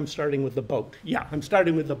ordering, I think I'm starting with the boat. Yeah, I'm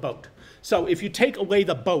starting with the boat. So if you take away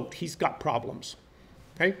the boat, he's got problems,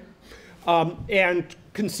 okay? And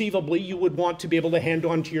conceivably, you would want to be able to hand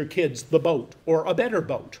on to your kids the boat or a better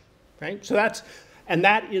boat, right? So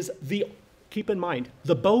that is keep in mind,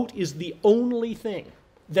 the boat is the only thing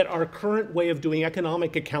that our current way of doing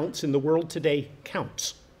economic accounts in the world today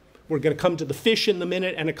counts. We're going to come to the fish in a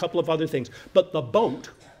minute and a couple of other things. But the boat,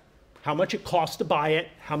 how much it costs to buy it,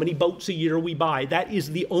 how many boats a year we buy, that is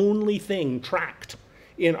the only thing tracked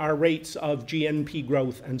in our rates of GNP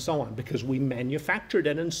growth and so on, because we manufactured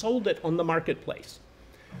it and sold it on the marketplace.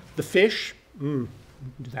 The fish, do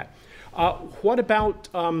that. What about,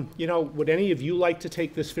 you know, would any of you like to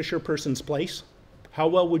take this fisher person's place? How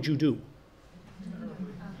well would you do?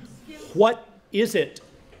 What is it?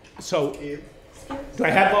 So, do I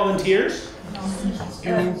have volunteers?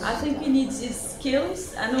 I think he needs his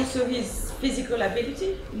skills and also his physical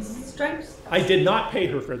ability, his strength. I did not pay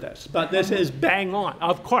her for this, but this is bang on.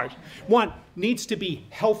 Of course, one needs to be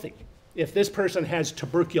healthy. If this person has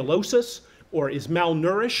tuberculosis or is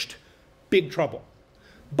malnourished, big trouble.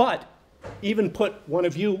 But even put one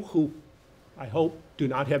of you who, I hope, do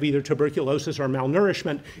not have either tuberculosis or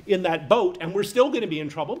malnourishment in that boat, and we're still going to be in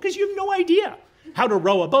trouble because you have no idea how to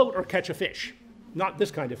row a boat or catch a fish. Not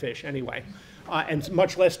this kind of fish, anyway. And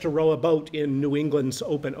much less to row a boat in New England's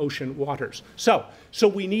open ocean waters. So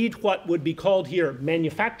we need what would be called here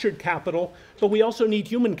manufactured capital, but we also need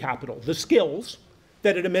human capital, the skills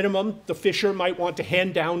that at a minimum the fisher might want to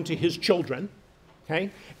hand down to his children, okay?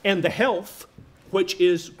 And the health, which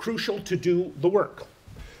is crucial to do the work.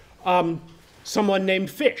 Someone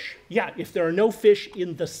named fish. Yeah, if there are no fish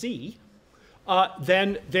in the sea,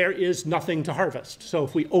 then there is nothing to harvest. So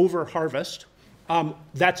if we over-harvest,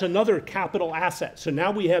 that's another capital asset. So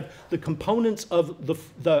now we have the components of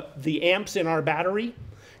the amps in our battery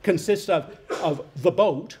consist of the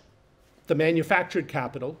boat, the manufactured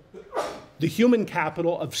capital, the human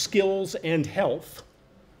capital of skills and health,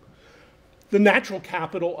 the natural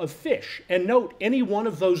capital of fish. And note, any one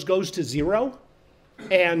of those goes to zero,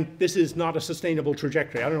 and this is not a sustainable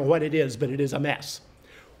trajectory. I don't know what it is, but it is a mess.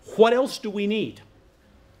 What else do we need?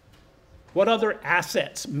 What other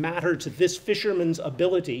assets matter to this fisherman's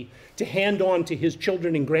ability to hand on to his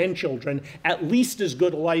children and grandchildren at least as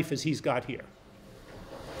good a life as he's got here?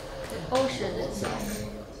 The ocean itself.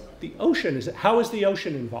 The ocean is, how is the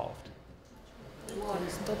ocean involved?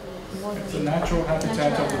 It's the natural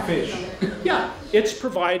habitat of the fish. Yeah, it's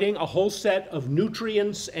providing a whole set of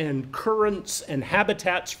nutrients and currents and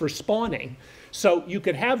habitats for spawning. So you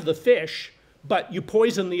could have the fish, but you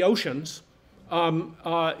poison the oceans.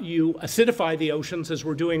 You acidify the oceans, as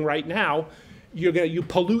we're doing right now. You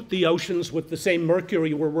pollute the oceans with the same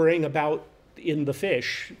mercury we're worrying about in the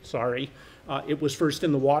fish. Sorry. It was first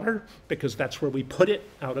in the water, because that's where we put it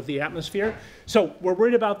out of the atmosphere. So we're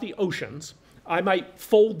worried about the oceans. I might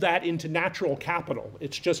fold that into natural capital.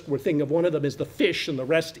 It's just we're thinking of one of them as the fish, and the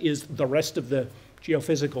rest is the rest of the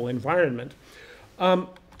geophysical environment.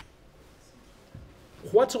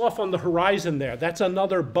 What's off on the horizon there? That's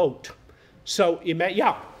another boat. So,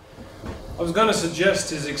 yeah. I was going to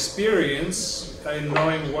suggest his experience in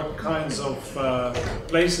knowing what kinds of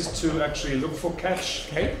places to actually look for catch,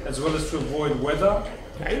 Okay. as well as to avoid weather,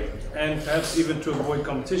 Okay. and perhaps even to avoid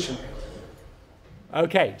competition.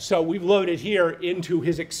 Okay, so we've loaded here into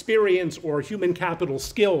his experience or human capital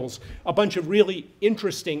skills a bunch of really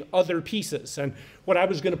interesting other pieces. And what I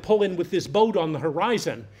was going to pull in with this boat on the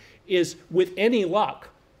horizon is, with any luck,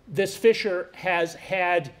 this fisher has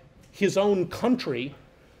had his own country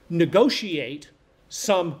negotiate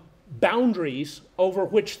some boundaries over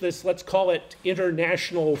which this, let's call it,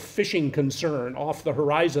 international fishing concern off the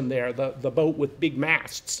horizon there, the boat with big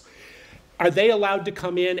masts. Are they allowed to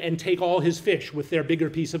come in and take all his fish with their bigger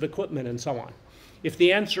piece of equipment and so on? If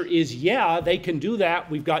the answer is yeah, they can do that,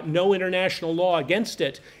 we've got no international law against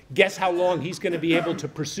it, guess how long he's going to be able to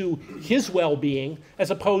pursue his well-being, as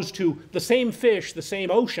opposed to the same fish, the same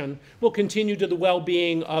ocean, will continue to the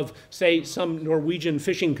well-being of, say, some Norwegian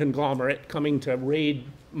fishing conglomerate coming to raid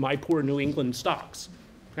my poor New England stocks.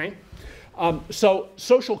 Okay? So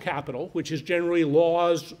social capital, which is generally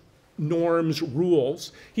laws, norms,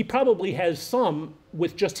 rules, he probably has some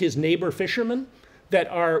with just his neighbor fishermen that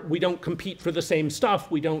are, we don't compete for the same stuff,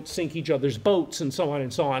 we don't sink each other's boats, and so on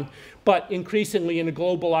and so on. But increasingly in a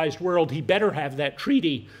globalized world, he better have that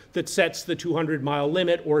treaty that sets the 200-mile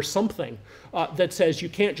limit or something that says you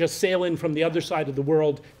can't just sail in from the other side of the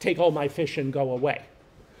world, take all my fish and go away.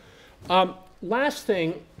 Last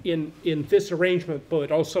thing in this arrangement, but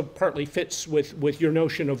it also partly fits with your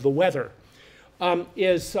notion of the weather,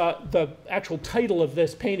 is the actual title of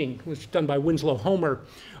this painting, which was done by Winslow Homer,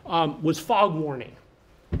 was Fog Warning.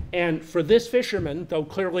 And for this fisherman, though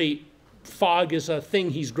clearly fog is a thing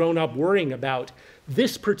he's grown up worrying about,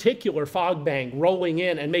 this particular fog bank rolling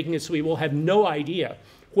in and making it so we will have no idea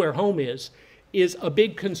where home is a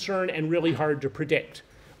big concern and really hard to predict.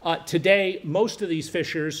 Today, most of these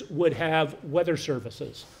fishers would have weather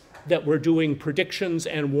services that were doing predictions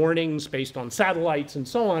and warnings based on satellites and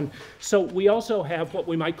so on. So we also have what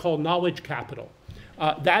we might call knowledge capital.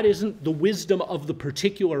 That isn't the wisdom of the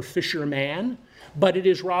particular fisherman, but it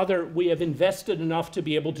is rather we have invested enough to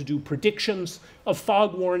be able to do predictions of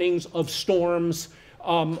fog warnings, of storms.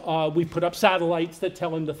 We put up satellites that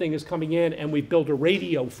tell him the thing is coming in, and we built a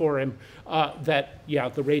radio for him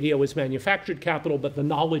the radio is manufactured capital, but the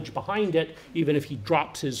knowledge behind it, even if he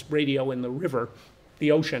drops his radio in the river,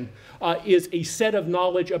 the ocean, is a set of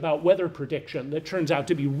knowledge about weather prediction that turns out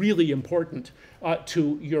to be really important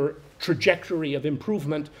to your trajectory of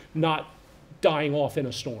improvement, not dying off in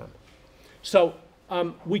a storm. So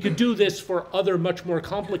we could do this for other much more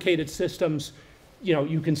complicated systems. You know,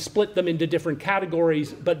 you can split them into different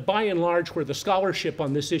categories, but by and large, where the scholarship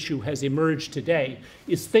on this issue has emerged today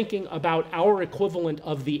is thinking about our equivalent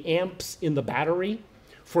of the amps in the battery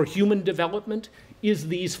for human development is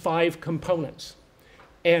these 5 components.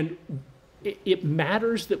 And it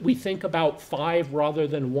matters that we think about 5 rather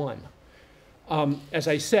than 1. As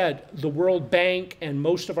I said, the World Bank and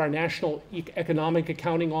most of our national economic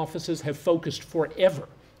accounting offices have focused forever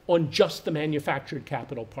on just the manufactured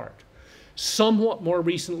capital part. Somewhat more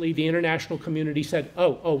recently, the international community said,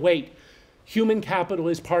 oh, wait, human capital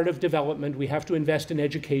is part of development. We have to invest in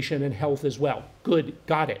education and health as well. Good,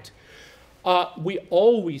 got it. We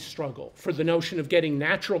always struggle for the notion of getting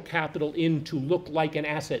natural capital in to look like an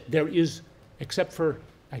asset. There is, except for,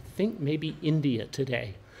 I think, maybe India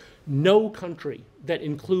today, no country that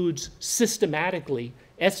includes systematically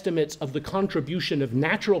estimates of the contribution of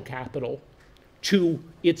natural capital to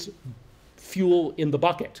its fuel in the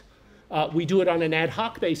bucket. We do it on an ad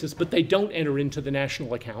hoc basis, but they don't enter into the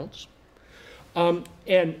national accounts.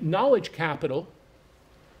 And knowledge capital,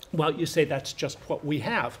 well, you say that's just what we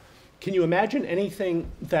have. Can you imagine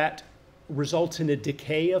anything that results in a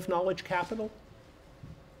decay of knowledge capital?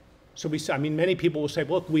 So many people will say,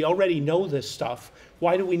 look, we already know this stuff.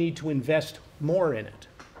 Why do we need to invest more in it?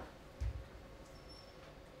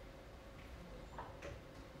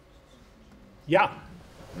 Yeah.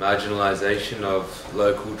 Marginalization of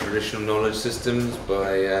local traditional knowledge systems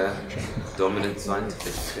by dominant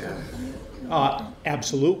scientists.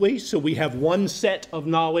 Absolutely. So we have one set of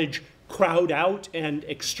knowledge crowd out and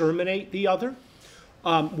exterminate the other.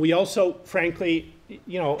 We also, frankly,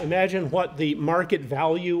 imagine what the market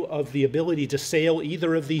value of the ability to sail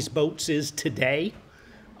either of these boats is today.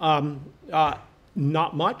 Not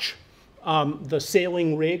much. The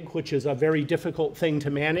sailing rig, which is a very difficult thing to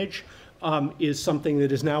manage, is something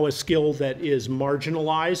that is now a skill that is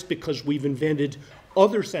marginalized because we've invented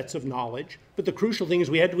other sets of knowledge. But the crucial thing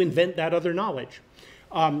is we had to invent that other knowledge.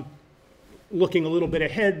 Looking a little bit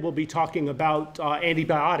ahead, we'll be talking about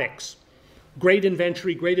antibiotics. Great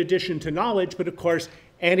inventory, great addition to knowledge, but of course,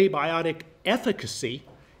 antibiotic efficacy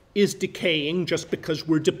is decaying just because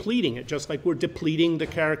we're depleting it, just like we're depleting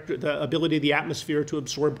the ability of the atmosphere to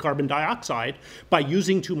absorb carbon dioxide. By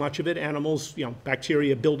using too much of it, animals,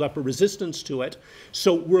 bacteria build up a resistance to it.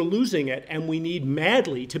 So we're losing it, and we need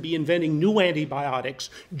madly to be inventing new antibiotics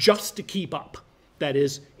just to keep up. That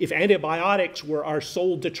is, if antibiotics were our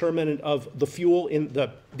sole determinant of the fuel in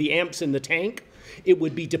the amps in the tank, it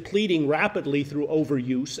would be depleting rapidly through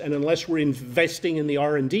overuse, and unless we're investing in the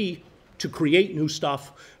R&D to create new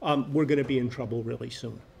stuff, we're going to be in trouble really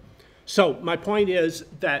soon. So my point is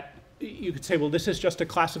that you could say, well, this is just a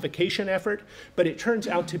classification effort, but it turns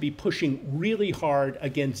out to be pushing really hard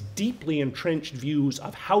against deeply entrenched views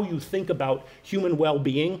of how you think about human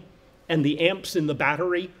well-being and the amps in the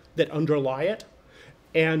battery that underlie it.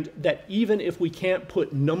 And that even if we can't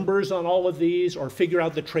put numbers on all of these or figure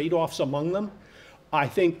out the trade-offs among them, I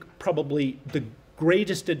think probably the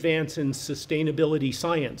greatest advance in sustainability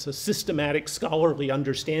science, a systematic scholarly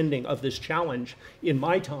understanding of this challenge in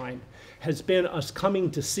my time, has been us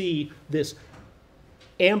coming to see this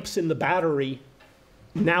amps in the battery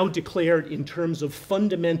now declared in terms of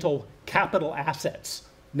fundamental capital assets: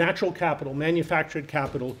 natural capital, manufactured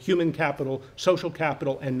capital, human capital, social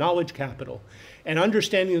capital, and knowledge capital. And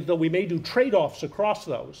understanding that though we may do trade-offs across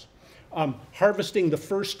those, harvesting the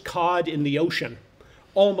first cod in the ocean,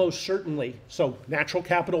 almost certainly, so natural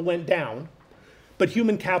capital went down, but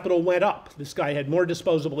human capital went up. This guy had more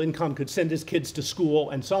disposable income, could send his kids to school,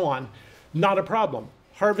 and so on. Not a problem.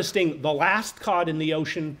 Harvesting the last cod in the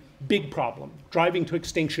ocean, big problem. Driving to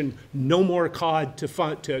extinction, no more cod to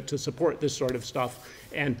support this sort of stuff.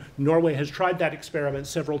 And Norway has tried that experiment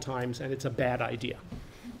several times, and it's a bad idea.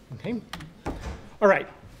 Okay? All right.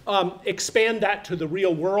 Expand that to the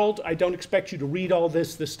real world. I don't expect you to read all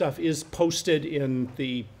this. This stuff is posted in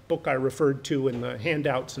the book I referred to in the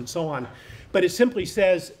handouts and so on. But it simply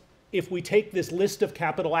says, if we take this list of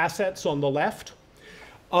capital assets on the left,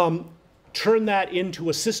 turn that into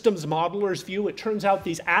a systems modeler's view, it turns out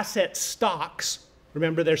these asset stocks,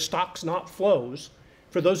 remember they're stocks, not flows.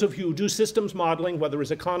 For those of you who do systems modeling, whether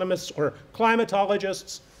as economists or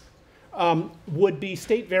climatologists, would be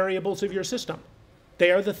state variables of your system.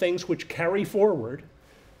 They are the things which carry forward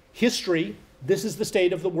history. This is the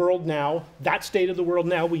state of the world now. That state of the world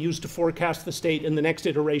now we use to forecast the state in the next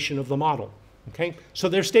iteration of the model. Okay? So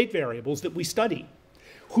they're state variables that we study.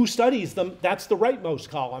 Who studies them? That's the rightmost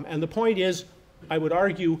column. And the point is, I would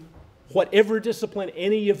argue, whatever discipline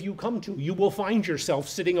any of you come to, you will find yourself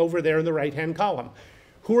sitting over there in the right-hand column.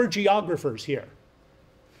 Who are geographers here?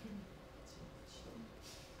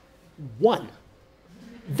 One.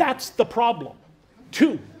 That's the problem.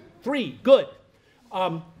 2, 3, good.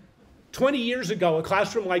 20 years ago, a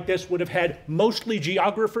classroom like this would have had mostly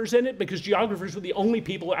geographers in it because geographers were the only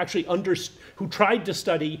people who actually who tried to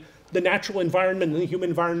study the natural environment and the human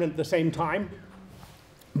environment at the same time.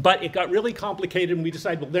 But it got really complicated and we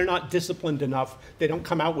decided, well, they're not disciplined enough. They don't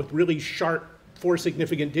come out with really sharp 4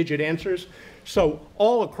 significant digit answers. So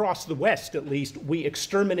all across the West, at least, we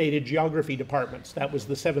exterminated geography departments. That was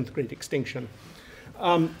the 7th grade extinction.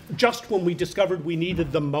 Just when we discovered we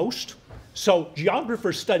needed them most. So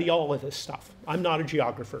geographers study all of this stuff. I'm not a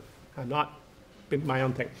geographer. I'm not my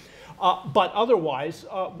own thing. But otherwise,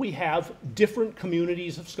 we have different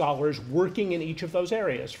communities of scholars working in each of those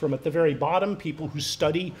areas. From at the very bottom, people who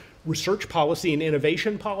study research policy and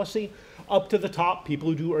innovation policy, up to the top, people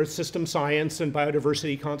who do earth system science and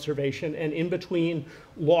biodiversity conservation, and in between,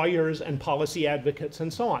 lawyers and policy advocates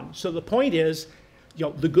and so on. So the point is,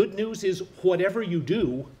 the good news is whatever you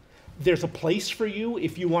do, there's a place for you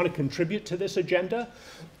if you want to contribute to this agenda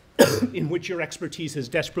in which your expertise is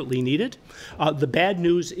desperately needed. The bad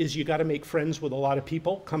news is you got to make friends with a lot of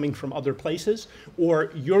people coming from other places,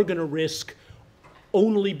 or you're going to risk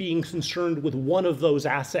only being concerned with one of those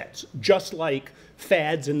assets, just like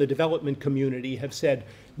fads in the development community have said,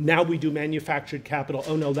 now we do manufactured capital,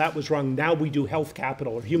 oh no, that was wrong, now we do health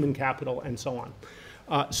capital or human capital, and so on.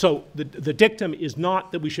 So the dictum is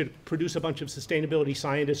not that we should produce a bunch of sustainability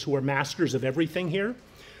scientists who are masters of everything here.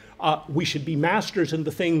 We should be masters in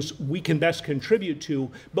the things we can best contribute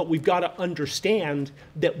to, but we've got to understand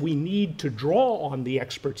that we need to draw on the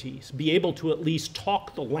expertise, be able to at least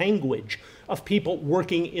talk the language of people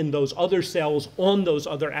working in those other cells on those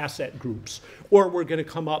other asset groups, or we're going to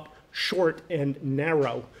come up short and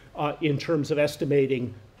narrow in terms of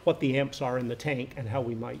estimating what the amps are in the tank and how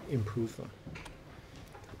we might improve them.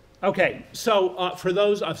 Okay, so for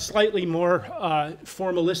those of slightly more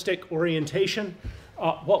formalistic orientation,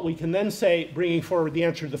 what we can then say, bringing forward the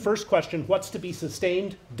answer to the first question, what's to be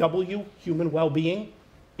sustained? W, human well-being,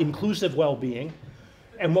 inclusive well-being.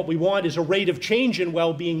 And what we want is a rate of change in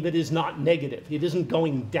well-being that is not negative. It isn't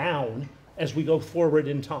going down as we go forward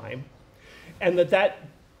in time. And that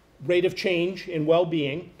rate of change in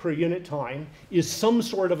well-being per unit time is some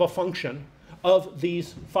sort of a function of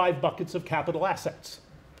these 5 buckets of capital assets.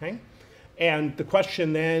 Okay? And the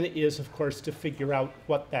question then is, of course, to figure out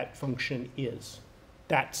what that function is.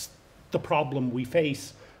 That's the problem we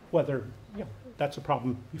face, whether that's a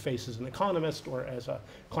problem you face as an economist or as a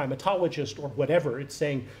climatologist or whatever. It's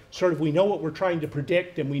saying sort of we know what we're trying to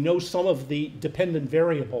predict and we know some of the dependent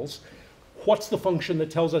variables. What's the function that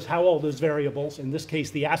tells us how all those variables, in this case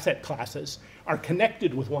the asset classes, are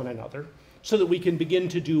connected with one another so that we can begin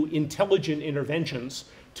to do intelligent interventions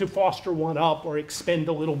to foster one up or expend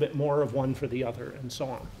a little bit more of one for the other and so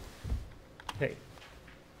on. Okay.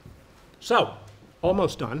 So,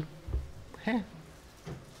 almost done.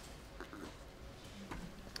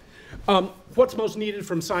 What's most needed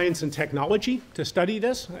from science and technology to study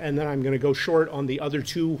this? And then I'm going to go short on the other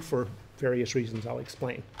 2 for various reasons I'll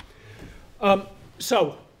explain.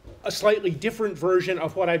 So, a slightly different version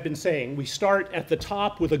of what I've been saying. We start at the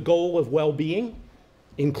top with a goal of well-being,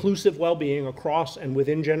 inclusive well-being across and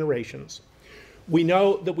within generations. We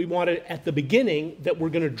know that we want to, at the beginning, that we're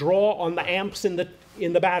going to draw on the amps in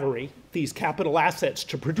the battery, these capital assets,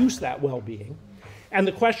 to produce that well-being. And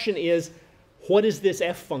the question is, what is this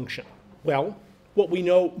F function? Well, what we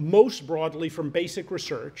know most broadly from basic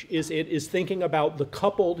research is it is thinking about the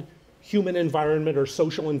coupled human environment or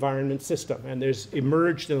social environment system. And there's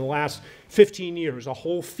emerged in the last 15 years a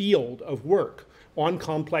whole field of work on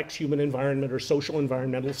complex human environment or social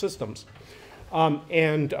environmental systems.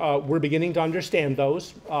 And we're beginning to understand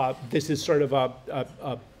those. This is sort of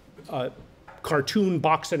a cartoon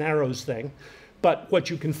box and arrows thing. But what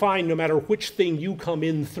you can find, no matter which thing you come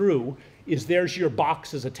in through, is there's your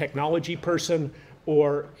box as a technology person,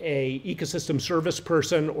 or a ecosystem service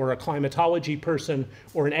person, or a climatology person,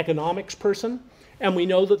 or an economics person. And we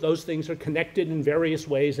know that those things are connected in various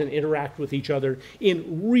ways and interact with each other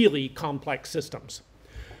in really complex systems.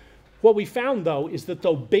 What we found, though, is that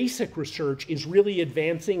though basic research is really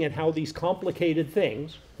advancing in how these complicated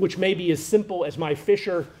things, which may be as simple as my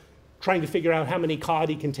fisher trying to figure out how many cod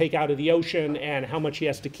he can take out of the ocean and how much he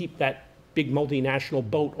has to keep that big multinational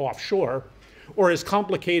boat offshore, or as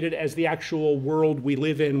complicated as the actual world we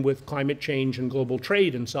live in with climate change and global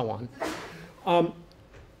trade and so on,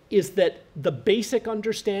 is that the basic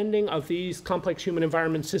understanding of these complex human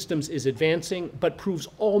environment systems is advancing, but proves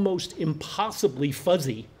almost impossibly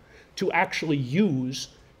fuzzy to actually use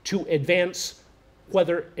to advance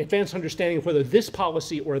understanding of whether this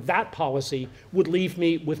policy or that policy would leave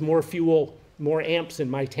me with more fuel, more amps in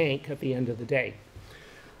my tank at the end of the day.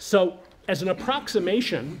 So as an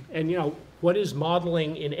approximation, and what is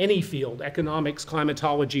modeling in any field, economics,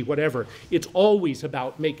 climatology, whatever, it's always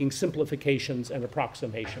about making simplifications and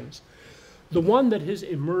approximations. The one that has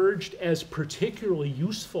emerged as particularly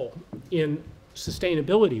useful in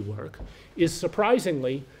sustainability work is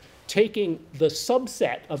surprisingly taking the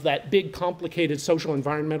subset of that big, complicated social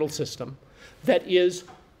environmental system that is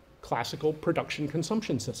classical production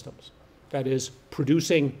consumption systems. That is,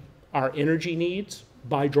 producing our energy needs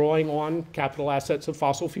by drawing on capital assets of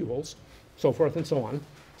fossil fuels, so forth and so on.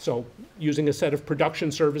 So using a set of production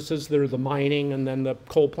services that are the mining and then the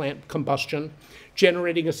coal plant combustion,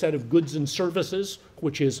 generating a set of goods and services,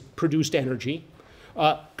 which is produced energy,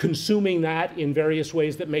 consuming that in various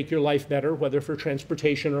ways that make your life better, whether for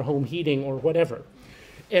transportation or home heating or whatever,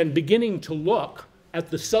 and beginning to look at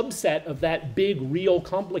the subset of that big, real,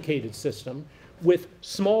 complicated system with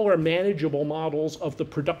smaller, manageable models of the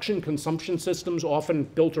production consumption systems, often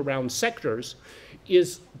built around sectors,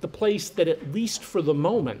 is the place that, at least for the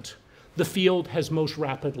moment, the field has most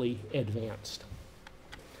rapidly advanced.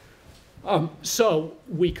 So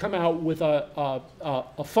we come out with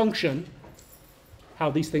a function, how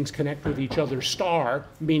these things connect with each other, star,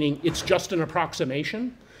 meaning it's just an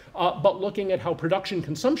approximation, but looking at how production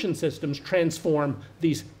consumption systems transform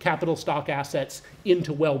these capital stock assets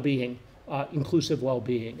into well-being, inclusive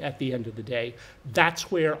well-being at the end of the day.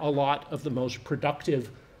 That's where a lot of the most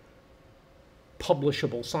productive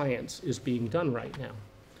publishable science is being done right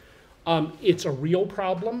now. It's a real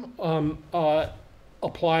problem,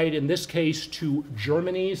 applied in this case to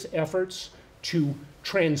Germany's efforts to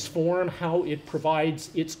transform how it provides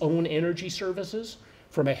its own energy services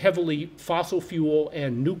from a heavily fossil fuel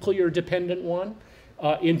and nuclear dependent one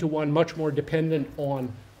into one much more dependent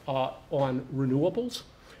on renewables.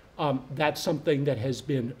 That's something that has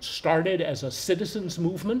been started as a citizens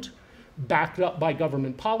movement, backed up by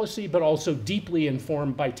government policy, but also deeply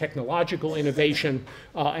informed by technological innovation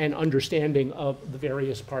and understanding of the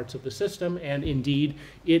various parts of the system. And indeed,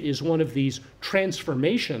 it is one of these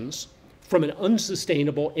transformations from an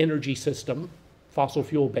unsustainable energy system, fossil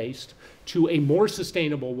fuel based, to a more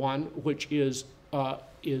sustainable one, which is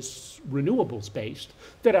renewables based,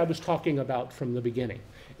 that I was talking about from the beginning.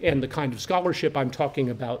 And the kind of scholarship I'm talking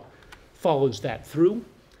about follows that through.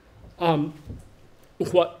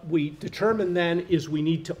 What we determine then is we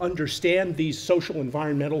need to understand these social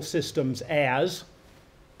environmental systems as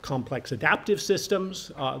complex adaptive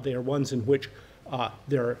systems. They are ones in which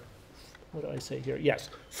they're, what do I say here? Yes,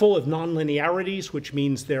 full of nonlinearities, which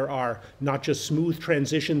means there are not just smooth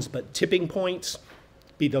transitions, but tipping points,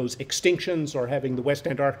 be those extinctions or having the West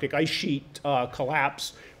Antarctic ice sheet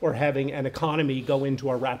collapse or having an economy go into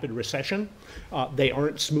a rapid recession. They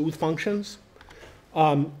aren't smooth functions.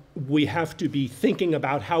 We have to be thinking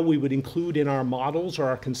about how we would include in our models or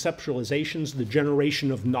our conceptualizations the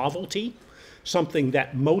generation of novelty, something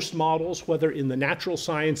that most models, whether in the natural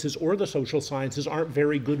sciences or the social sciences, aren't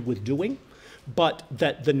very good with doing, but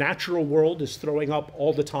that the natural world is throwing up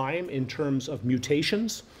all the time in terms of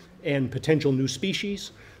mutations and potential new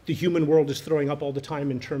species. The human world is throwing up all the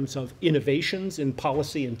time in terms of innovations in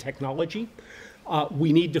policy and technology.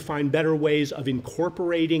 We need to find better ways of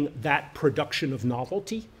incorporating that production of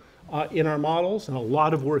novelty in our models, and a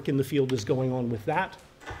lot of work in the field is going on with that.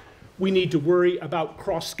 We need to worry about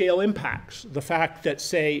cross-scale impacts. The fact that,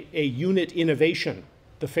 say, a unit innovation,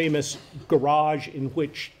 the famous garage in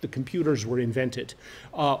which the computers were invented,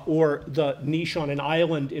 or the niche on an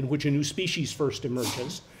island in which a new species first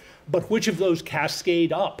emerges, but which of those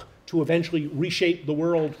cascade up to eventually reshape the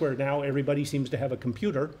world where now everybody seems to have a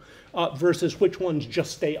computer, versus which ones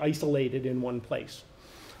just stay isolated in one place.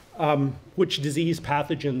 Which disease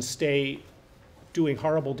pathogens stay doing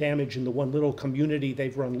horrible damage in the one little community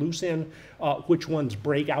they've run loose in, which ones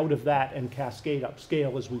break out of that and cascade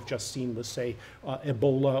upscale, as we've just seen with, say,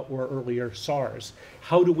 Ebola or earlier SARS.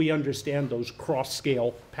 How do we understand those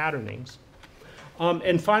cross-scale patternings?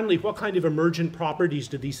 And finally, what kind of emergent properties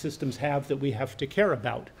do these systems have that we have to care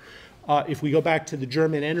about? If we go back to the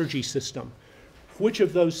German energy system, which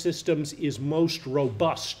of those systems is most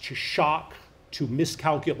robust to shock, to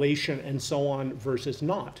miscalculation, and so on, versus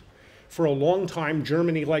not? For a long time,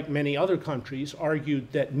 Germany, like many other countries,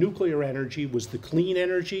 argued that nuclear energy was the clean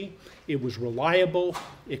energy, it was reliable,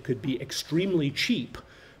 it could be extremely cheap,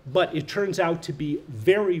 but it turns out to be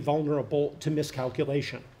very vulnerable to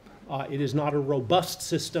miscalculation. It is not a robust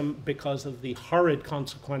system because of the horrid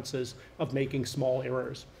consequences of making small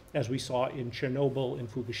errors, as we saw in Chernobyl, in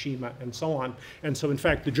Fukushima, and so on. And so, in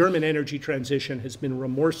fact, the German energy transition has been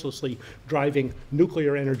remorselessly driving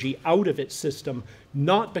nuclear energy out of its system,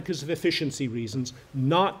 not because of efficiency reasons,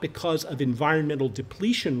 not because of environmental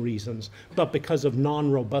depletion reasons, but because of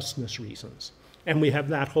non-robustness reasons. And we have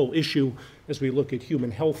that whole issue as we look at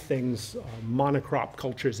human health things, monocrop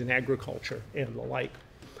cultures in agriculture, and the like.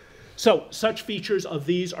 So, such features of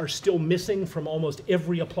these are still missing from almost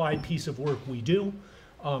every applied piece of work we do.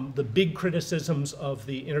 The big criticisms of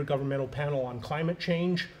the Intergovernmental Panel on Climate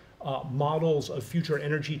Change, models of future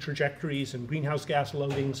energy trajectories and greenhouse gas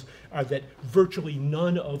loadings, are that virtually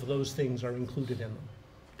none of those things are included in them.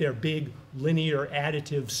 They're big, linear,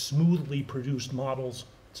 additive, smoothly produced models.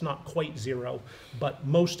 It's not quite zero, but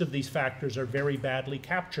most of these factors are very badly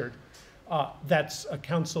captured. That's a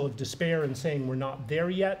counsel of despair and saying we're not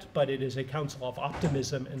there yet, but it is a counsel of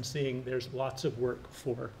optimism and saying there's lots of work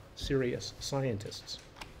for serious scientists.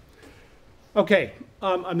 Okay,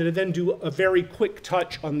 I'm going to then do a very quick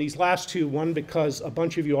touch on these last two, one because a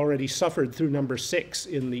bunch of you already suffered through number 6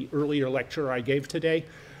 in the earlier lecture I gave today,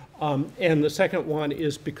 and the second one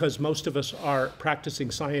is because most of us are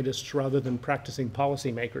practicing scientists rather than practicing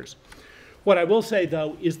policymakers. What I will say,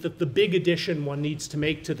 though, is that the big addition one needs to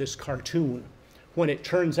make to this cartoon, when it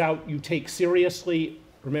turns out you take seriously,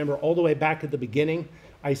 remember all the way back at the beginning,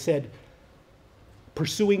 I said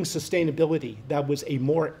pursuing sustainability, that was a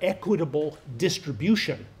more equitable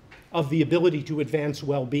distribution of the ability to advance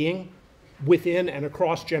well-being within and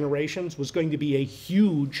across generations was going to be a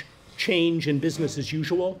huge change in business as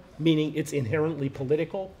usual, meaning it's inherently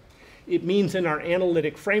political. It means in our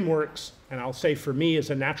analytic frameworks, and I'll say for me as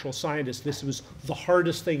a natural scientist, this was the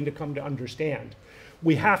hardest thing to come to understand.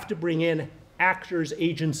 We have to bring in actors,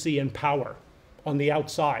 agency, and power on the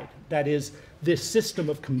outside. That is, this system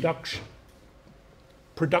of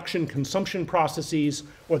production-consumption processes,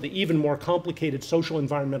 or the even more complicated social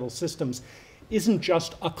environmental systems, isn't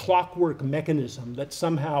just a clockwork mechanism that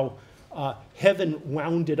somehow heaven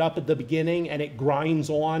wound it up at the beginning and it grinds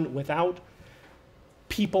on without.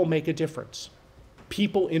 People make a difference.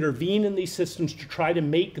 People intervene in these systems to try to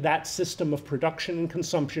make that system of production and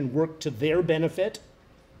consumption work to their benefit,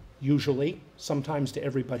 usually, sometimes to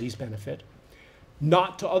everybody's benefit,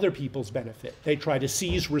 not to other people's benefit. They try to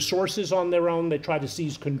seize resources on their own. They try to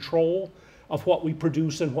seize control of what we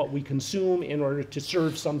produce and what we consume in order to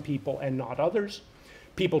serve some people and not others.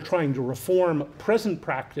 People trying to reform present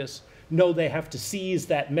practice know they have to seize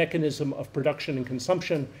that mechanism of production and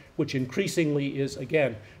consumption, which increasingly is,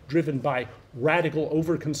 again, driven by radical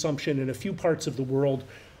overconsumption in a few parts of the world,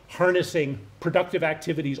 harnessing productive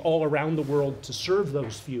activities all around the world to serve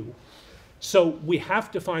those few. So we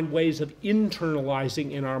have to find ways of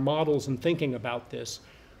internalizing in our models and thinking about this.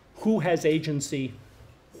 Who has agency?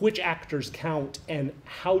 Which actors count? And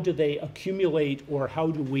how do they accumulate, or how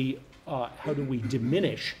do we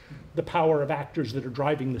diminish the power of actors that are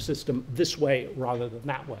driving the system this way rather than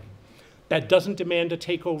that way? That doesn't demand a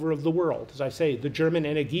takeover of the world. As I say, the German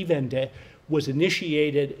Energiewende was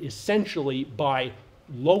initiated essentially by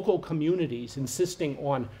local communities insisting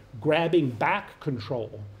on grabbing back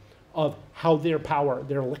control of how their power,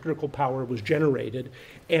 their electrical power, was generated,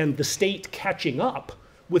 and the state catching up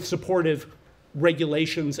with supportive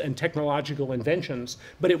regulations and technological inventions.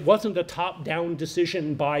 But it wasn't a top-down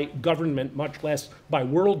decision by government, much less by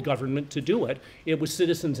world government, to do it. It was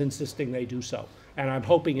citizens insisting they do so. And I'm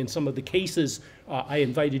hoping in some of the cases I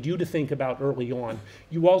invited you to think about early on,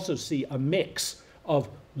 you also see a mix of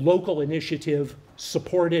local initiative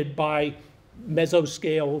supported by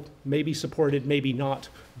mesoscale, maybe supported, maybe not,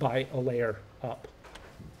 by a layer up.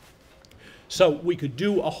 So we could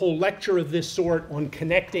do a whole lecture of this sort on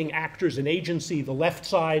connecting actors and agency, the left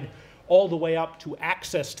side, all the way up to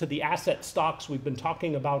access to the asset stocks we've been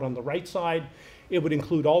talking about on the right side. It would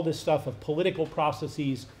include all this stuff of political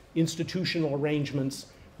processes, institutional arrangements,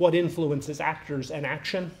 what influences actors and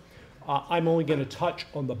action. I'm only going to touch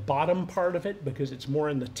on the bottom part of it because it's more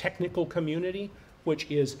in the technical community, which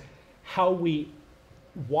is how we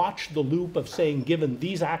watch the loop of saying, given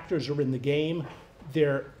these actors are in the game,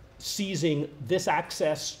 they're seizing this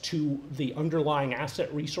access to the underlying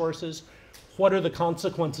asset resources. What are the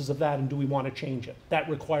consequences of that, and do we want to change it? That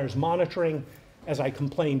requires monitoring. As I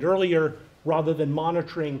complained earlier, rather than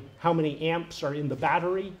monitoring how many amps are in the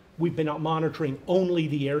battery, we've been monitoring only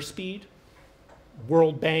the airspeed.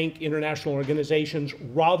 World Bank, international organizations,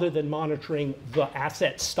 rather than monitoring the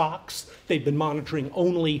asset stocks, they've been monitoring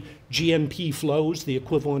only GNP flows, the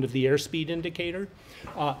equivalent of the airspeed indicator.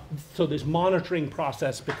 So this monitoring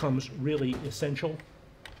process becomes really essential.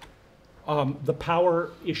 The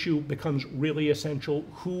power issue becomes really essential.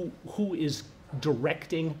 Who is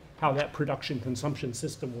directing how that production consumption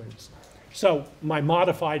system wins? So my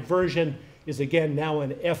modified version is again now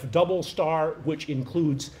an F double star, which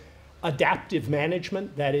includes adaptive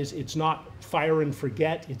management. That is, it's not fire and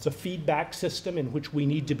forget. It's a feedback system in which we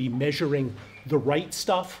need to be measuring the right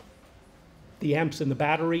stuff, the amps in the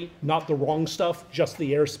battery, not the wrong stuff, just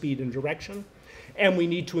the airspeed and direction. And we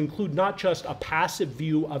need to include not just a passive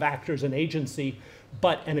view of actors and agency,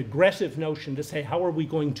 but an aggressive notion to say, how are we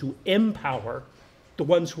going to empower the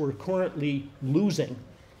ones who are currently losing,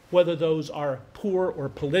 whether those are poor or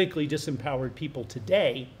politically disempowered people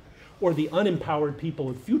today, or the unempowered people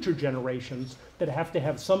of future generations that have to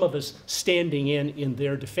have some of us standing in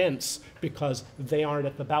their defense because they aren't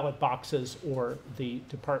at the ballot boxes or the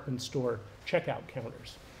department store checkout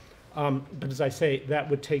counters. But as I say, that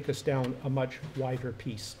would take us down a much wider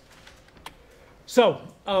piece. So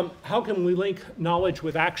how can we link knowledge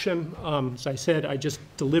with action? As I said, I just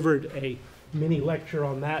delivered a mini lecture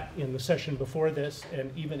on that in the session before this,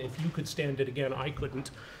 and even if you could stand it again, I couldn't.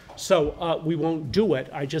 So we won't do it.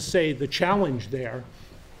 I just say the challenge there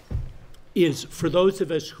is for those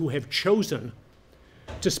of us who have chosen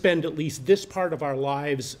to spend at least this part of our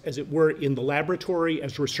lives, as it were, in the laboratory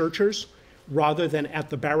as researchers, rather than at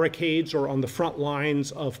the barricades or on the front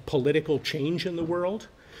lines of political change in the world.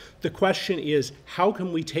 The question is, how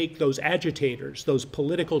can we take those agitators, those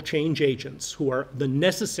political change agents who are the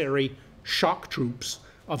necessary shock troops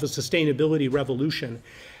of a sustainability revolution,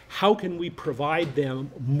 how can we provide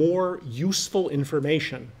them more useful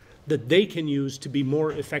information that they can use to be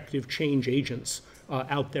more effective change agents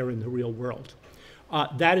out there in the real world?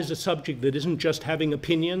 That is a subject that isn't just having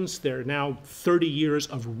opinions. There are now 30 years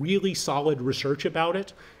of really solid research about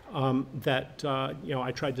it that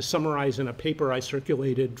I tried to summarize in a paper I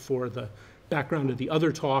circulated for the background of the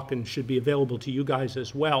other talk and should be available to you guys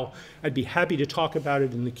as well. I'd be happy to talk about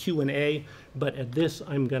it in the Q&A, but at this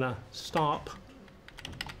I'm going to stop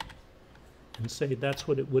and say that's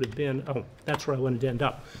what it would have been. Oh, that's where I wanted to end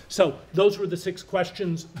up. So those were the 6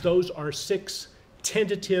 questions. Those are 6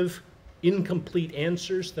 tentative, incomplete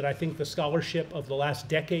answers that I think the scholarship of the last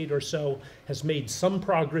decade or so has made some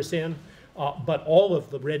progress in. But all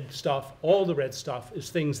of the red stuff, all the red stuff is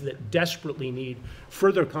things that desperately need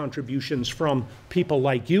further contributions from people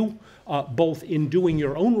like you, both in doing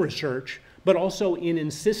your own research, but also in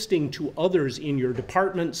insisting to others in your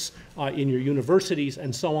departments, in your universities,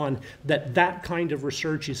 and so on, that that kind of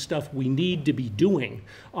research is stuff we need to be doing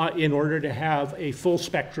in order to have a full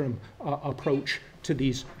spectrum approach to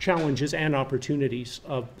these challenges and opportunities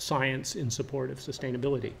of science in support of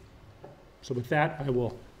sustainability. So with that, I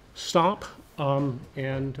will stop and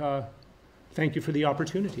thank you for the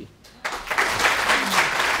opportunity.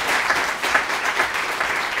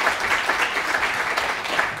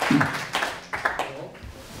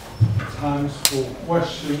 Times for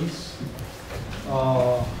questions.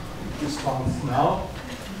 This one's now.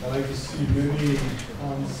 I like to see many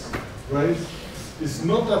hands raised. It's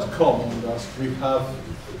not that common that we have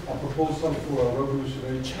a proposal for a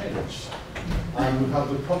revolutionary change, and we have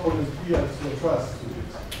the proponent here to address to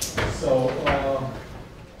it. So.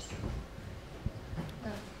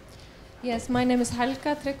 Yes, my name is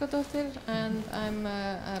Helga Tryggvadóttir, and I'm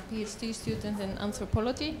a PhD student in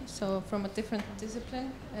anthropology, so from a different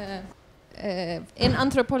discipline. In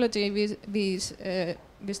anthropology, we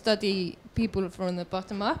study people from the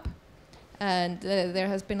bottom up, and there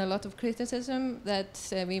has been a lot of criticism that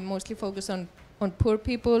we mostly focus on poor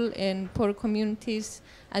people in poor communities,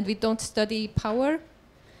 and we don't study power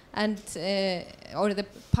and or the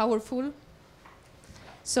powerful.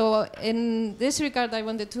 So in this regard, I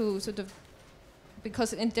wanted to sort of,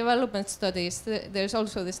 because in development studies, there's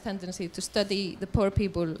also this tendency to study the poor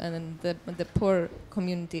people and the poor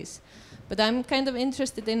communities. But I'm kind of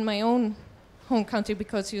interested in my own home country,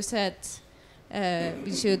 because you said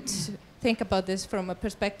we should think about this from a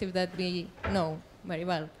perspective that we know very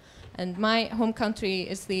well. And my home country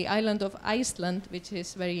is the island of Iceland, which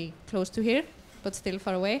is very close to here, but still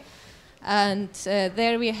far away. And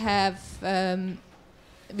there we have,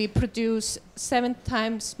 we produce 7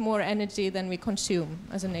 times more energy than we consume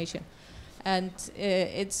as a nation. And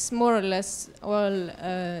it's more or less all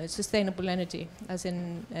sustainable energy, as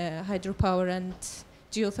in hydropower and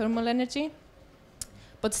geothermal energy.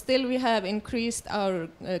 But still we have increased our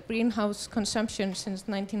greenhouse consumption since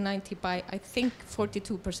 1990 by, I think,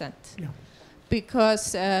 42%. Yeah.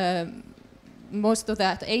 Because most of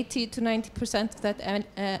that, 80 to 90% of that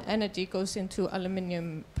energy goes into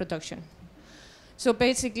aluminium production. So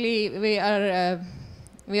basically we are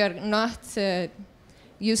not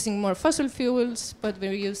using more fossil fuels, but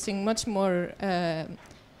we're using much more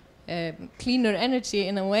cleaner energy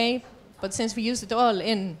in a way. But since we use it all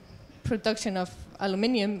in production of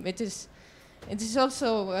aluminium, it is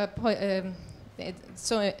also it's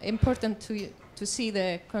so important to see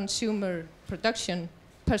the consumer production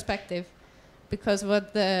perspective, because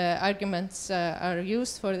what the arguments are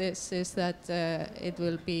used for this is that it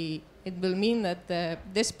will mean that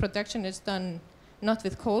this production is done not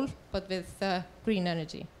with coal but with green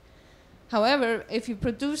energy. However, if you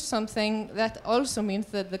produce something, that also means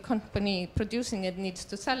that the company producing it needs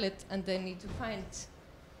to sell it, and they need to find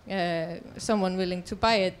someone willing to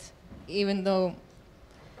buy it, even though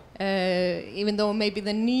maybe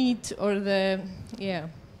the need or the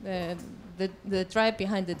drive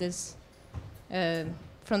behind it is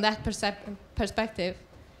from that perspective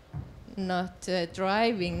not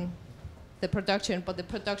driving the production, but the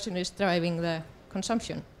production is driving the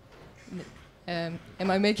consumption. Am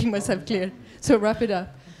I making myself clear? So wrap it up.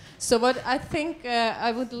 So what I think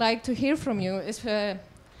I would like to hear from you is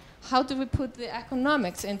how do we put the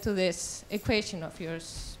economics into this equation of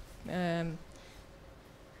yours?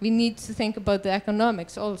 We need to think about the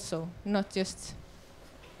economics also, not just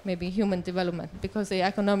maybe human development, because the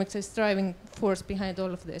economics is driving force behind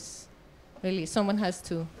all of this. Really, someone has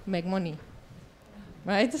to make money,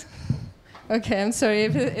 right? Okay, I'm sorry.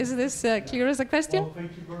 Is this clear as a question? Well,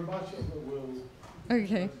 thank you very much.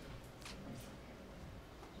 Okay.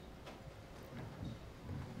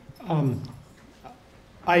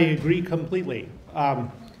 I agree completely.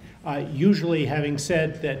 Usually, having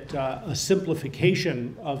said that a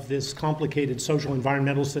simplification of this complicated social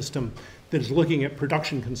environmental system that is looking at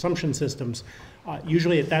production-consumption systems,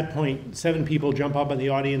 usually at that point, 7 people jump up in the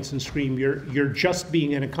audience and scream, you're just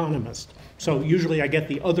being an economist. So usually I get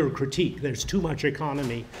the other critique. There's too much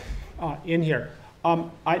economy in here.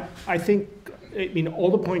 I think, I mean, all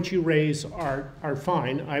the points you raise are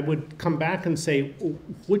fine. I would come back and say,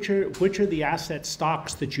 which are the asset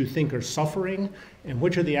stocks that you think are suffering, and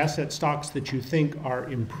which are the asset stocks that you think are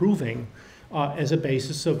improving as a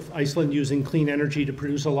basis of Iceland using clean energy to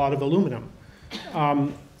produce a lot of aluminum.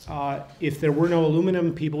 If there were no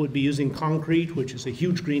aluminum, people would be using concrete, which is a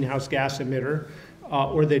huge greenhouse gas emitter,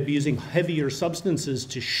 or they'd be using heavier substances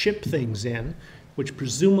to ship things in, which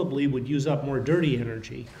presumably would use up more dirty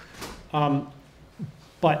energy.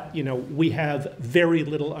 But we have very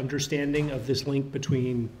little understanding of this link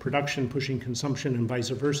between production pushing consumption and vice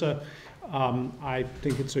versa. I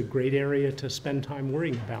think it's a great area to spend time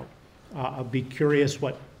worrying about. I'll be curious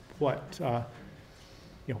what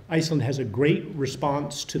Iceland has a great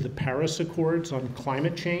response to the Paris Accords on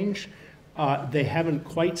climate change. They haven't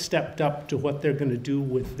quite stepped up to what they're going to do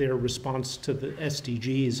with their response to the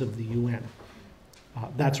SDGs of the UN.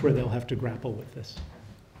 That's where they'll have to grapple with this.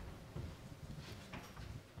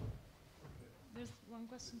 There's one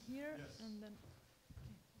question here, yes. And then.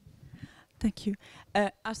 Thank you.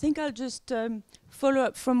 I think I'll just follow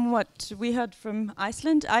up from what we heard from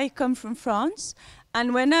Iceland. I come from France,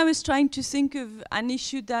 and when I was trying to think of an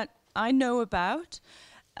issue that I know about,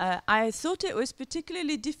 I thought it was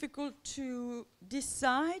particularly difficult to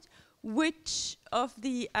decide which of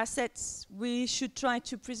the assets we should try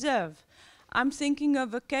to preserve. I'm thinking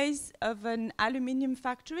of a case of an aluminium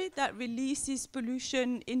factory that releases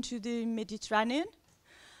pollution into the Mediterranean.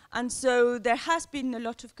 And so there has been a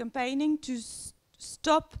lot of campaigning to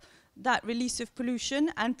stop that release of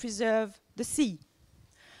pollution and preserve the sea.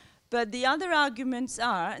 But the other arguments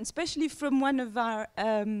are, and especially from one of our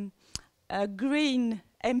green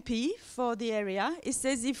MP for the area, it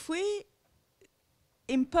says if we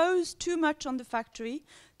impose too much on the factory,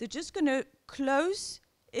 they're just going to close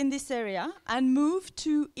in this area and move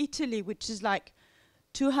to Italy, which is like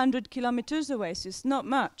 200 kilometers away, so it's not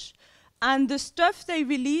much. And the stuff they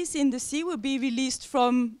release in the sea will be released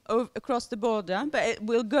from across the border, but it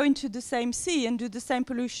will go into the same sea and do the same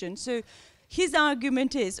pollution. So his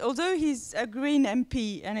argument is, although he's a Green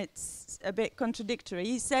MP and it's a bit contradictory,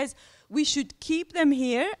 he says we should keep them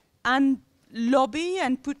here and lobby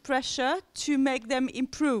and put pressure to make them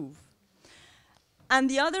improve. And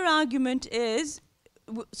the other argument is,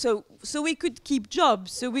 so we could keep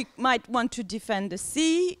jobs. So we might want to defend the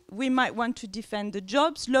sea. We might want to defend the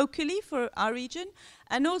jobs locally for our region.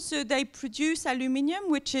 And also they produce aluminium,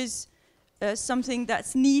 which is something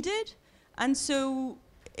that's needed. And so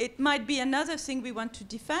it might be another thing we want to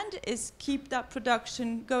defend is keep that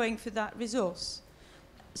production going for that resource.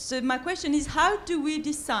 So my question is, how do we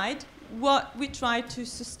decide what we try to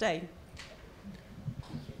sustain?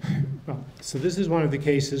 Well, so this is one of the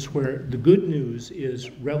cases where the good news is,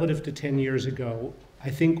 relative to 10 years ago, I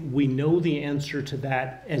think we know the answer to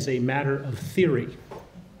that as a matter of theory.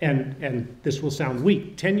 And this will sound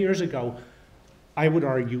weak. 10 years ago, I would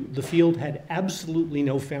argue the field had absolutely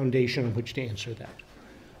no foundation on which to answer that.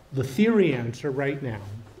 The theory answer right now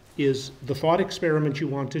is the thought experiment you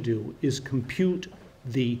want to do is compute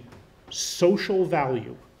the social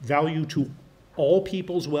value to all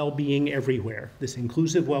people's well-being everywhere, this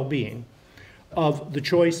inclusive well-being, of the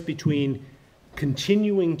choice between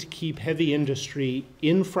continuing to keep heavy industry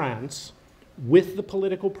in France with the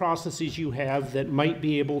political processes you have that might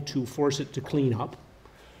be able to force it to clean up,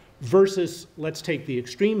 versus, let's take the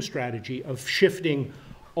extreme strategy of shifting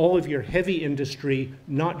all of your heavy industry,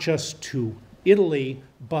 not just to Italy,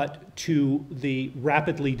 but to the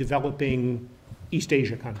rapidly developing East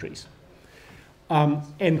Asia countries.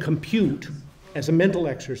 And compute, as a mental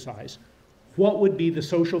exercise, what would be the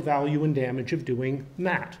social value and damage of doing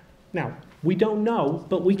that? Now, we don't know,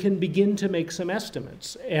 but we can begin to make some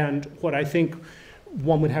estimates. And what I think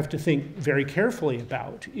one would have to think very carefully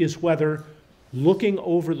about is whether, looking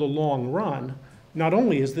over the long run, not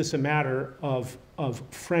only is this a matter of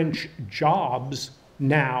French jobs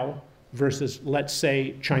now versus, let's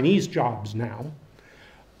say, Chinese jobs now,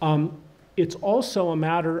 it's also a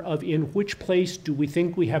matter of in which place do we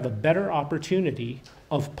think we have a better opportunity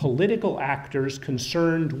of political actors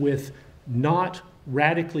concerned with not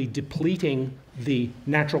radically depleting the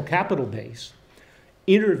natural capital base,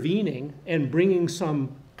 intervening and bringing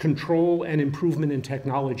some control and improvement in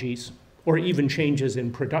technologies, or even changes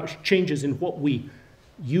in production, changes in what we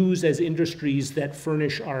use as industries that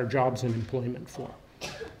furnish our jobs and employment for.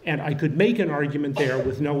 And I could make an argument there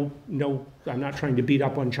with no, I'm not trying to beat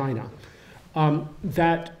up on China,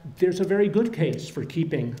 that there's a very good case for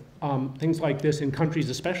keeping things like this in countries,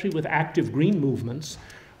 especially with active green movements,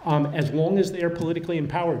 as long as they're politically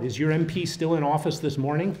empowered. Is your MP still in office this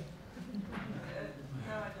morning?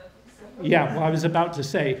 No, I don't think so. Yeah, well, I was about to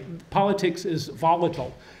say, politics is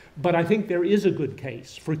volatile. But I think there is a good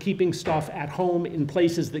case for keeping stuff at home in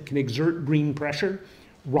places that can exert green pressure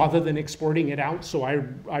rather than exporting it out. So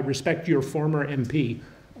I respect your former MP.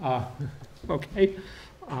 Okay?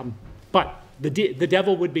 But the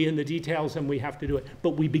devil would be in the details, and we have to do it.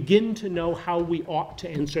 But we begin to know how we ought to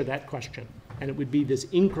answer that question. And it would be this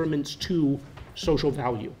increments to social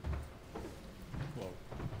value. Well,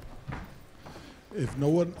 if no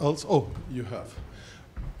one else, oh, you have.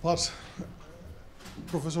 But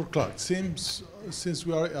Professor Clark, since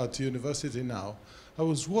we are at university now, I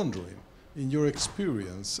was wondering, in your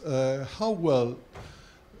experience, how well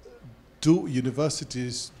do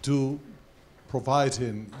universities do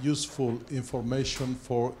providing useful information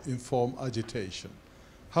for informed agitation?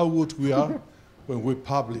 How good we are when we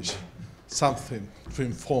publish something to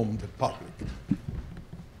inform the public?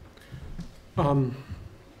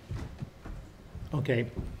 Okay.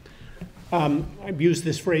 I've used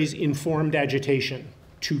this phrase, informed agitation,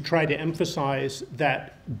 to try to emphasize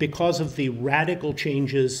that because of the radical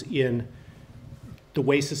changes in the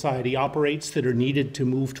way society operates that are needed to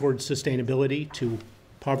move towards sustainability, to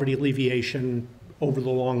poverty alleviation over the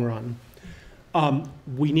long run,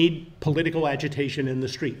 we need political agitation in the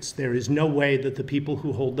streets. There is no way that the people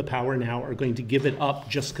who hold the power now are going to give it up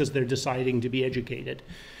just because they're deciding to be educated.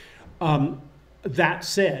 That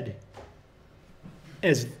said,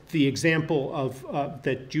 as the example of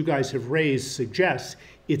that you guys have raised suggests,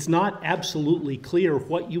 it's not absolutely clear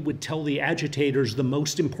what you would tell the agitators the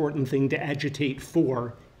most important thing to agitate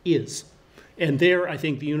for is. And there, I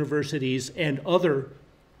think the universities and other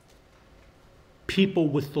people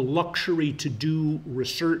with the luxury to do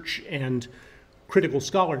research and critical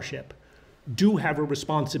scholarship do have a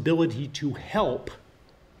responsibility to help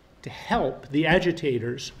the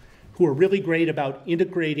agitators who are really great about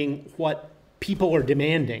integrating what people are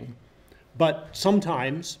demanding. But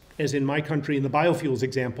sometimes, as in my country in the biofuels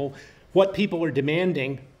example, what people are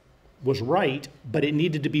demanding was right, but it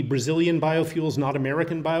needed to be Brazilian biofuels, not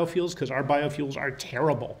American biofuels, because our biofuels are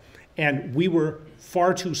terrible. And we were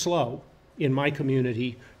far too slow in my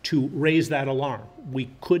community to raise that alarm. We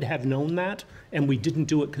could have known that, and we didn't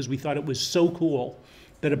do it because we thought it was so cool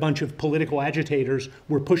that a bunch of political agitators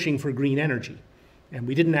were pushing for green energy. And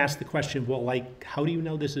we didn't ask the question, well, like, how do you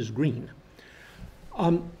know this is green?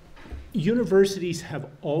 Universities have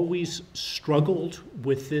always struggled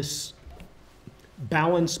with this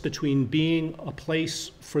balance between being a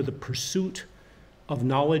place for the pursuit of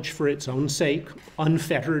knowledge for its own sake,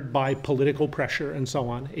 unfettered by political pressure and so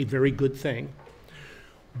on, a very good thing,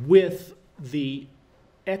 with the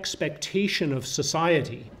expectation of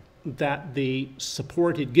society that the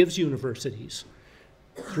support it gives universities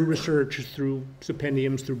through research, through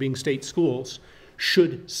stipendiums, through being state schools,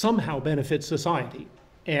 should somehow benefit society.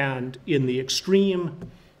 And in the extreme,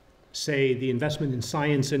 say the investment in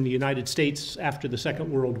science in the United States after the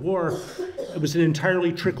Second World War, it was an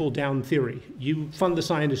entirely trickle-down theory. You fund the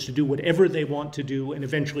scientists to do whatever they want to do, and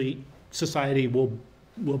eventually society will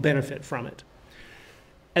benefit from it.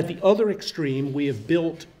 At the other extreme, we have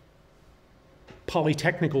built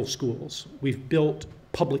polytechnical schools, we've built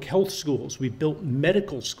public health schools, we've built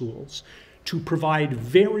medical schools to provide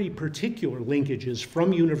very particular linkages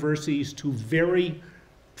from universities to very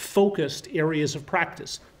focused areas of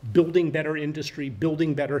practice, building better industry,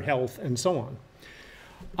 building better health, and so on.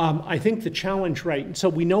 I think the challenge, right, so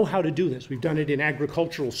we know how to do this. We've done it in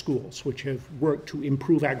agricultural schools, which have worked to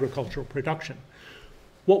improve agricultural production.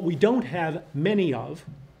 What we don't have many of,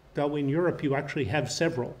 though in Europe you actually have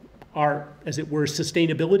several, are, as it were,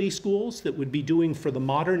 sustainability schools that would be doing for the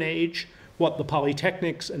modern age what the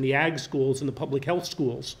polytechnics and the ag schools and the public health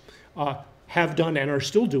schools have done and are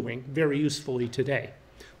still doing very usefully today.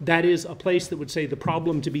 That is a place that would say the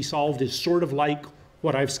problem to be solved is sort of like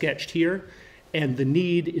what I've sketched here, and the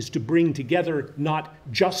need is to bring together not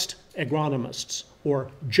just agronomists or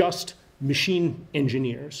just machine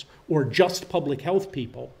engineers or just public health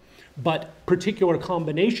people, but particular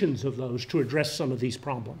combinations of those to address some of these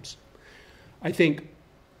problems. I think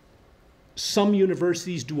some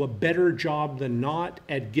universities do a better job than not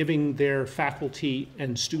at giving their faculty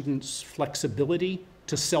and students flexibility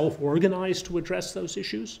to self-organize to address those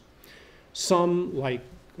issues. Some, like,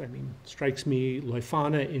 I mean, strikes me,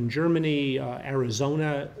 Leuphana in Germany,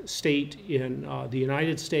 Arizona State in the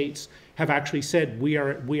United States, have actually said we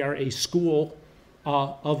are a school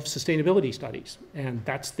of sustainability studies, and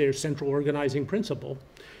that's their central organizing principle.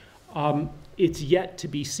 It's yet to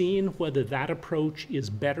be seen whether that approach is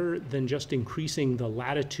better than just increasing the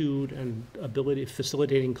latitude and ability of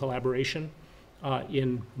facilitating collaboration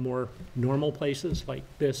in more normal places like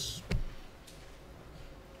this.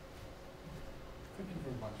 Thank you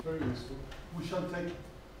very much, very useful. We shall take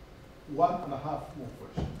 1.5 more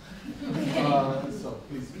questions. So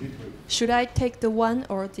please be brief. Should I take the 1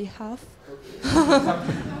 or the half?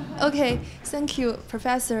 Okay, thank you,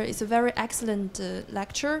 Professor. It's a very excellent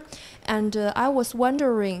lecture, and I was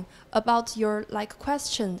wondering about your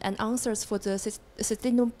question and answers for the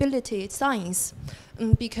sustainability science,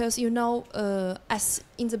 because you know, as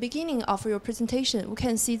in the beginning of your presentation, we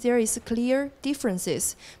can see there is clear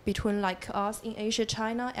differences between us in Asia,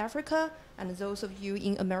 China, Africa, and those of you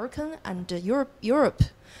in America and Europe.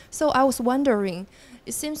 So I was wondering,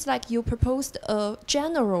 it seems like you proposed a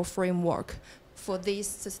general framework for this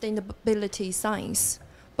sustainability science.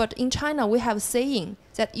 But in China, we have a saying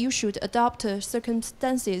that you should adopt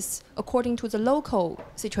circumstances according to the local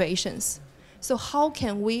situations. So how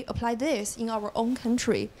can we apply this in our own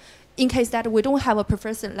country in case that we don't have a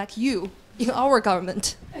professor like you in our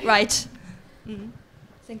government, right?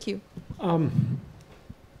 Thank you.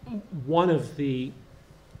 One of the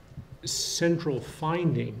central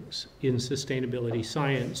findings in sustainability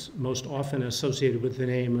science, most often associated with the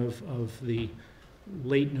name of the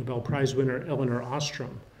late Nobel Prize winner Elinor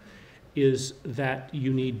Ostrom, is that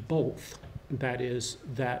you need both. That is,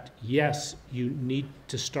 that yes, you need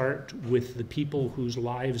to start with the people whose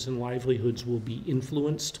lives and livelihoods will be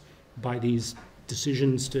influenced by these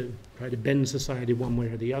decisions to try to bend society one way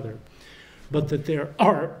or the other, but that there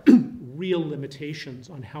are real limitations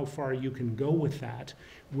on how far you can go with that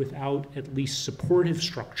without at least supportive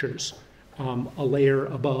structures a layer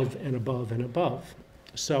above and above and above.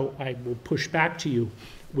 So I will push back to you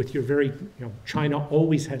with your very, China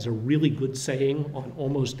always has a really good saying on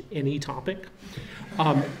almost any topic.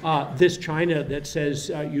 This China that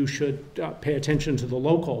says you should pay attention to the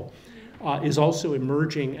local is also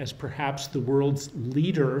emerging as perhaps the world's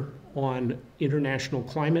leader on international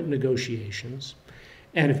climate negotiations,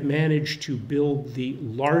 and have managed to build the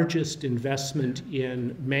largest investment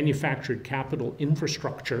in manufactured capital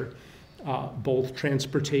infrastructure, both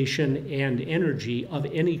transportation and energy, of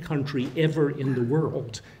any country ever in the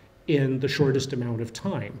world in the shortest amount of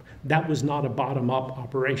time. That was not a bottom-up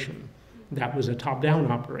operation. That was a top-down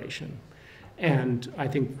operation. And I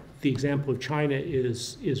think the example of China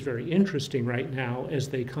is very interesting right now as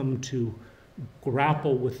they come to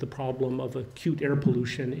grapple with the problem of acute air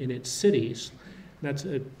pollution in its cities. That's,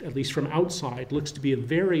 at least from outside, looks to be a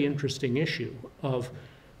very interesting issue of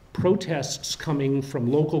protests coming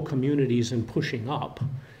from local communities and pushing up.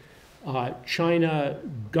 China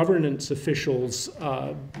governance officials,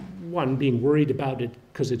 one, being worried about it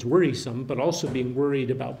because it's worrisome, but also being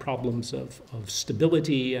worried about problems of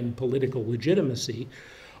stability and political legitimacy,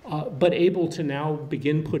 but able to now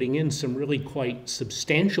begin putting in some really quite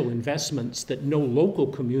substantial investments that no local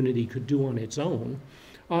community could do on its own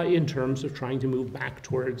in terms of trying to move back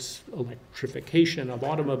towards electrification of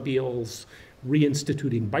automobiles,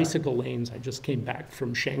 reinstituting bicycle lanes. I just came back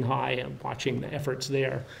from Shanghai and watching the efforts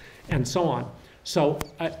there, and so on. So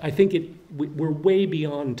I think we're way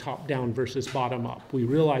beyond top-down versus bottom-up. We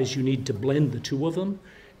realize you need to blend the two of them,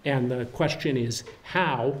 and the question is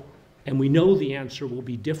how, and we know the answer will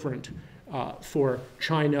be different for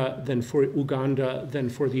China than for Uganda than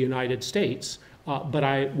for the United States, but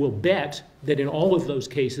I will bet that in all of those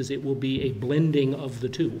cases it will be a blending of the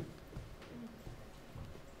two.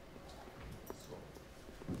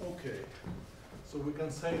 Okay, so we can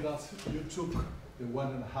say that you took the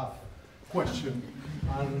 1.5 question.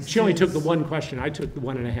 And she only took the one question. I took the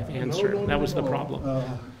 1.5 answer. That was the problem.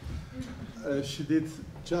 She did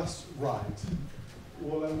just right.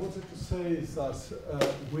 What I wanted to say is that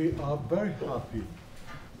we are very happy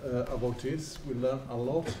about this. We learned a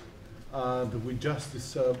lot, and we just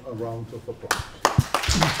deserve a round of applause.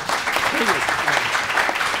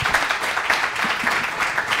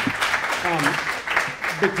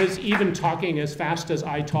 Because even talking as fast as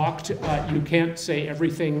I talked, you can't say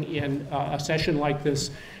everything in a session like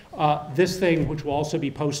this. This thing, which will also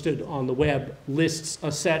be posted on the web, lists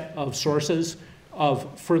a set of sources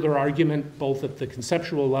of further argument, both at the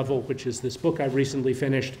conceptual level, which is this book I've recently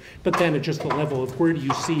finished, but then at just the level of where do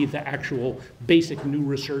you see the actual basic new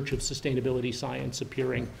research of sustainability science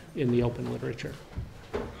appearing in the open literature.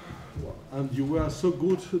 And you were so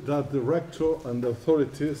good that the rector and the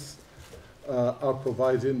authorities are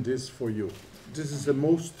providing this for you. This is the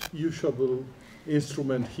most usable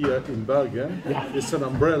instrument here in Bergen. Yeah. It's an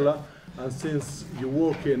umbrella, and since you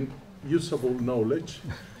work in usable knowledge,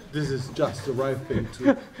 this is just the right thing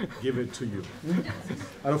to give it to you.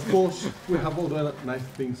 And of course, we have other nice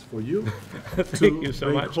things for you Thank you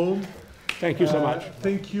so much. Home. Thank you so much.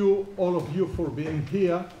 Thank you, all of you, for being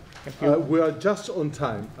here. We are just on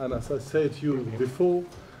time, and as I said to you before,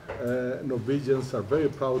 Norwegians are very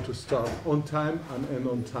proud to start on time and end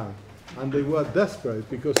on time. And they were desperate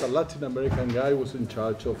because a Latin American guy was in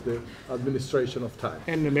charge of the administration of time.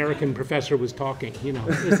 And an American professor was talking. You know,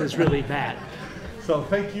 this is really bad. So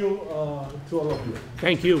thank you to all of you.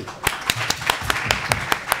 Thank you.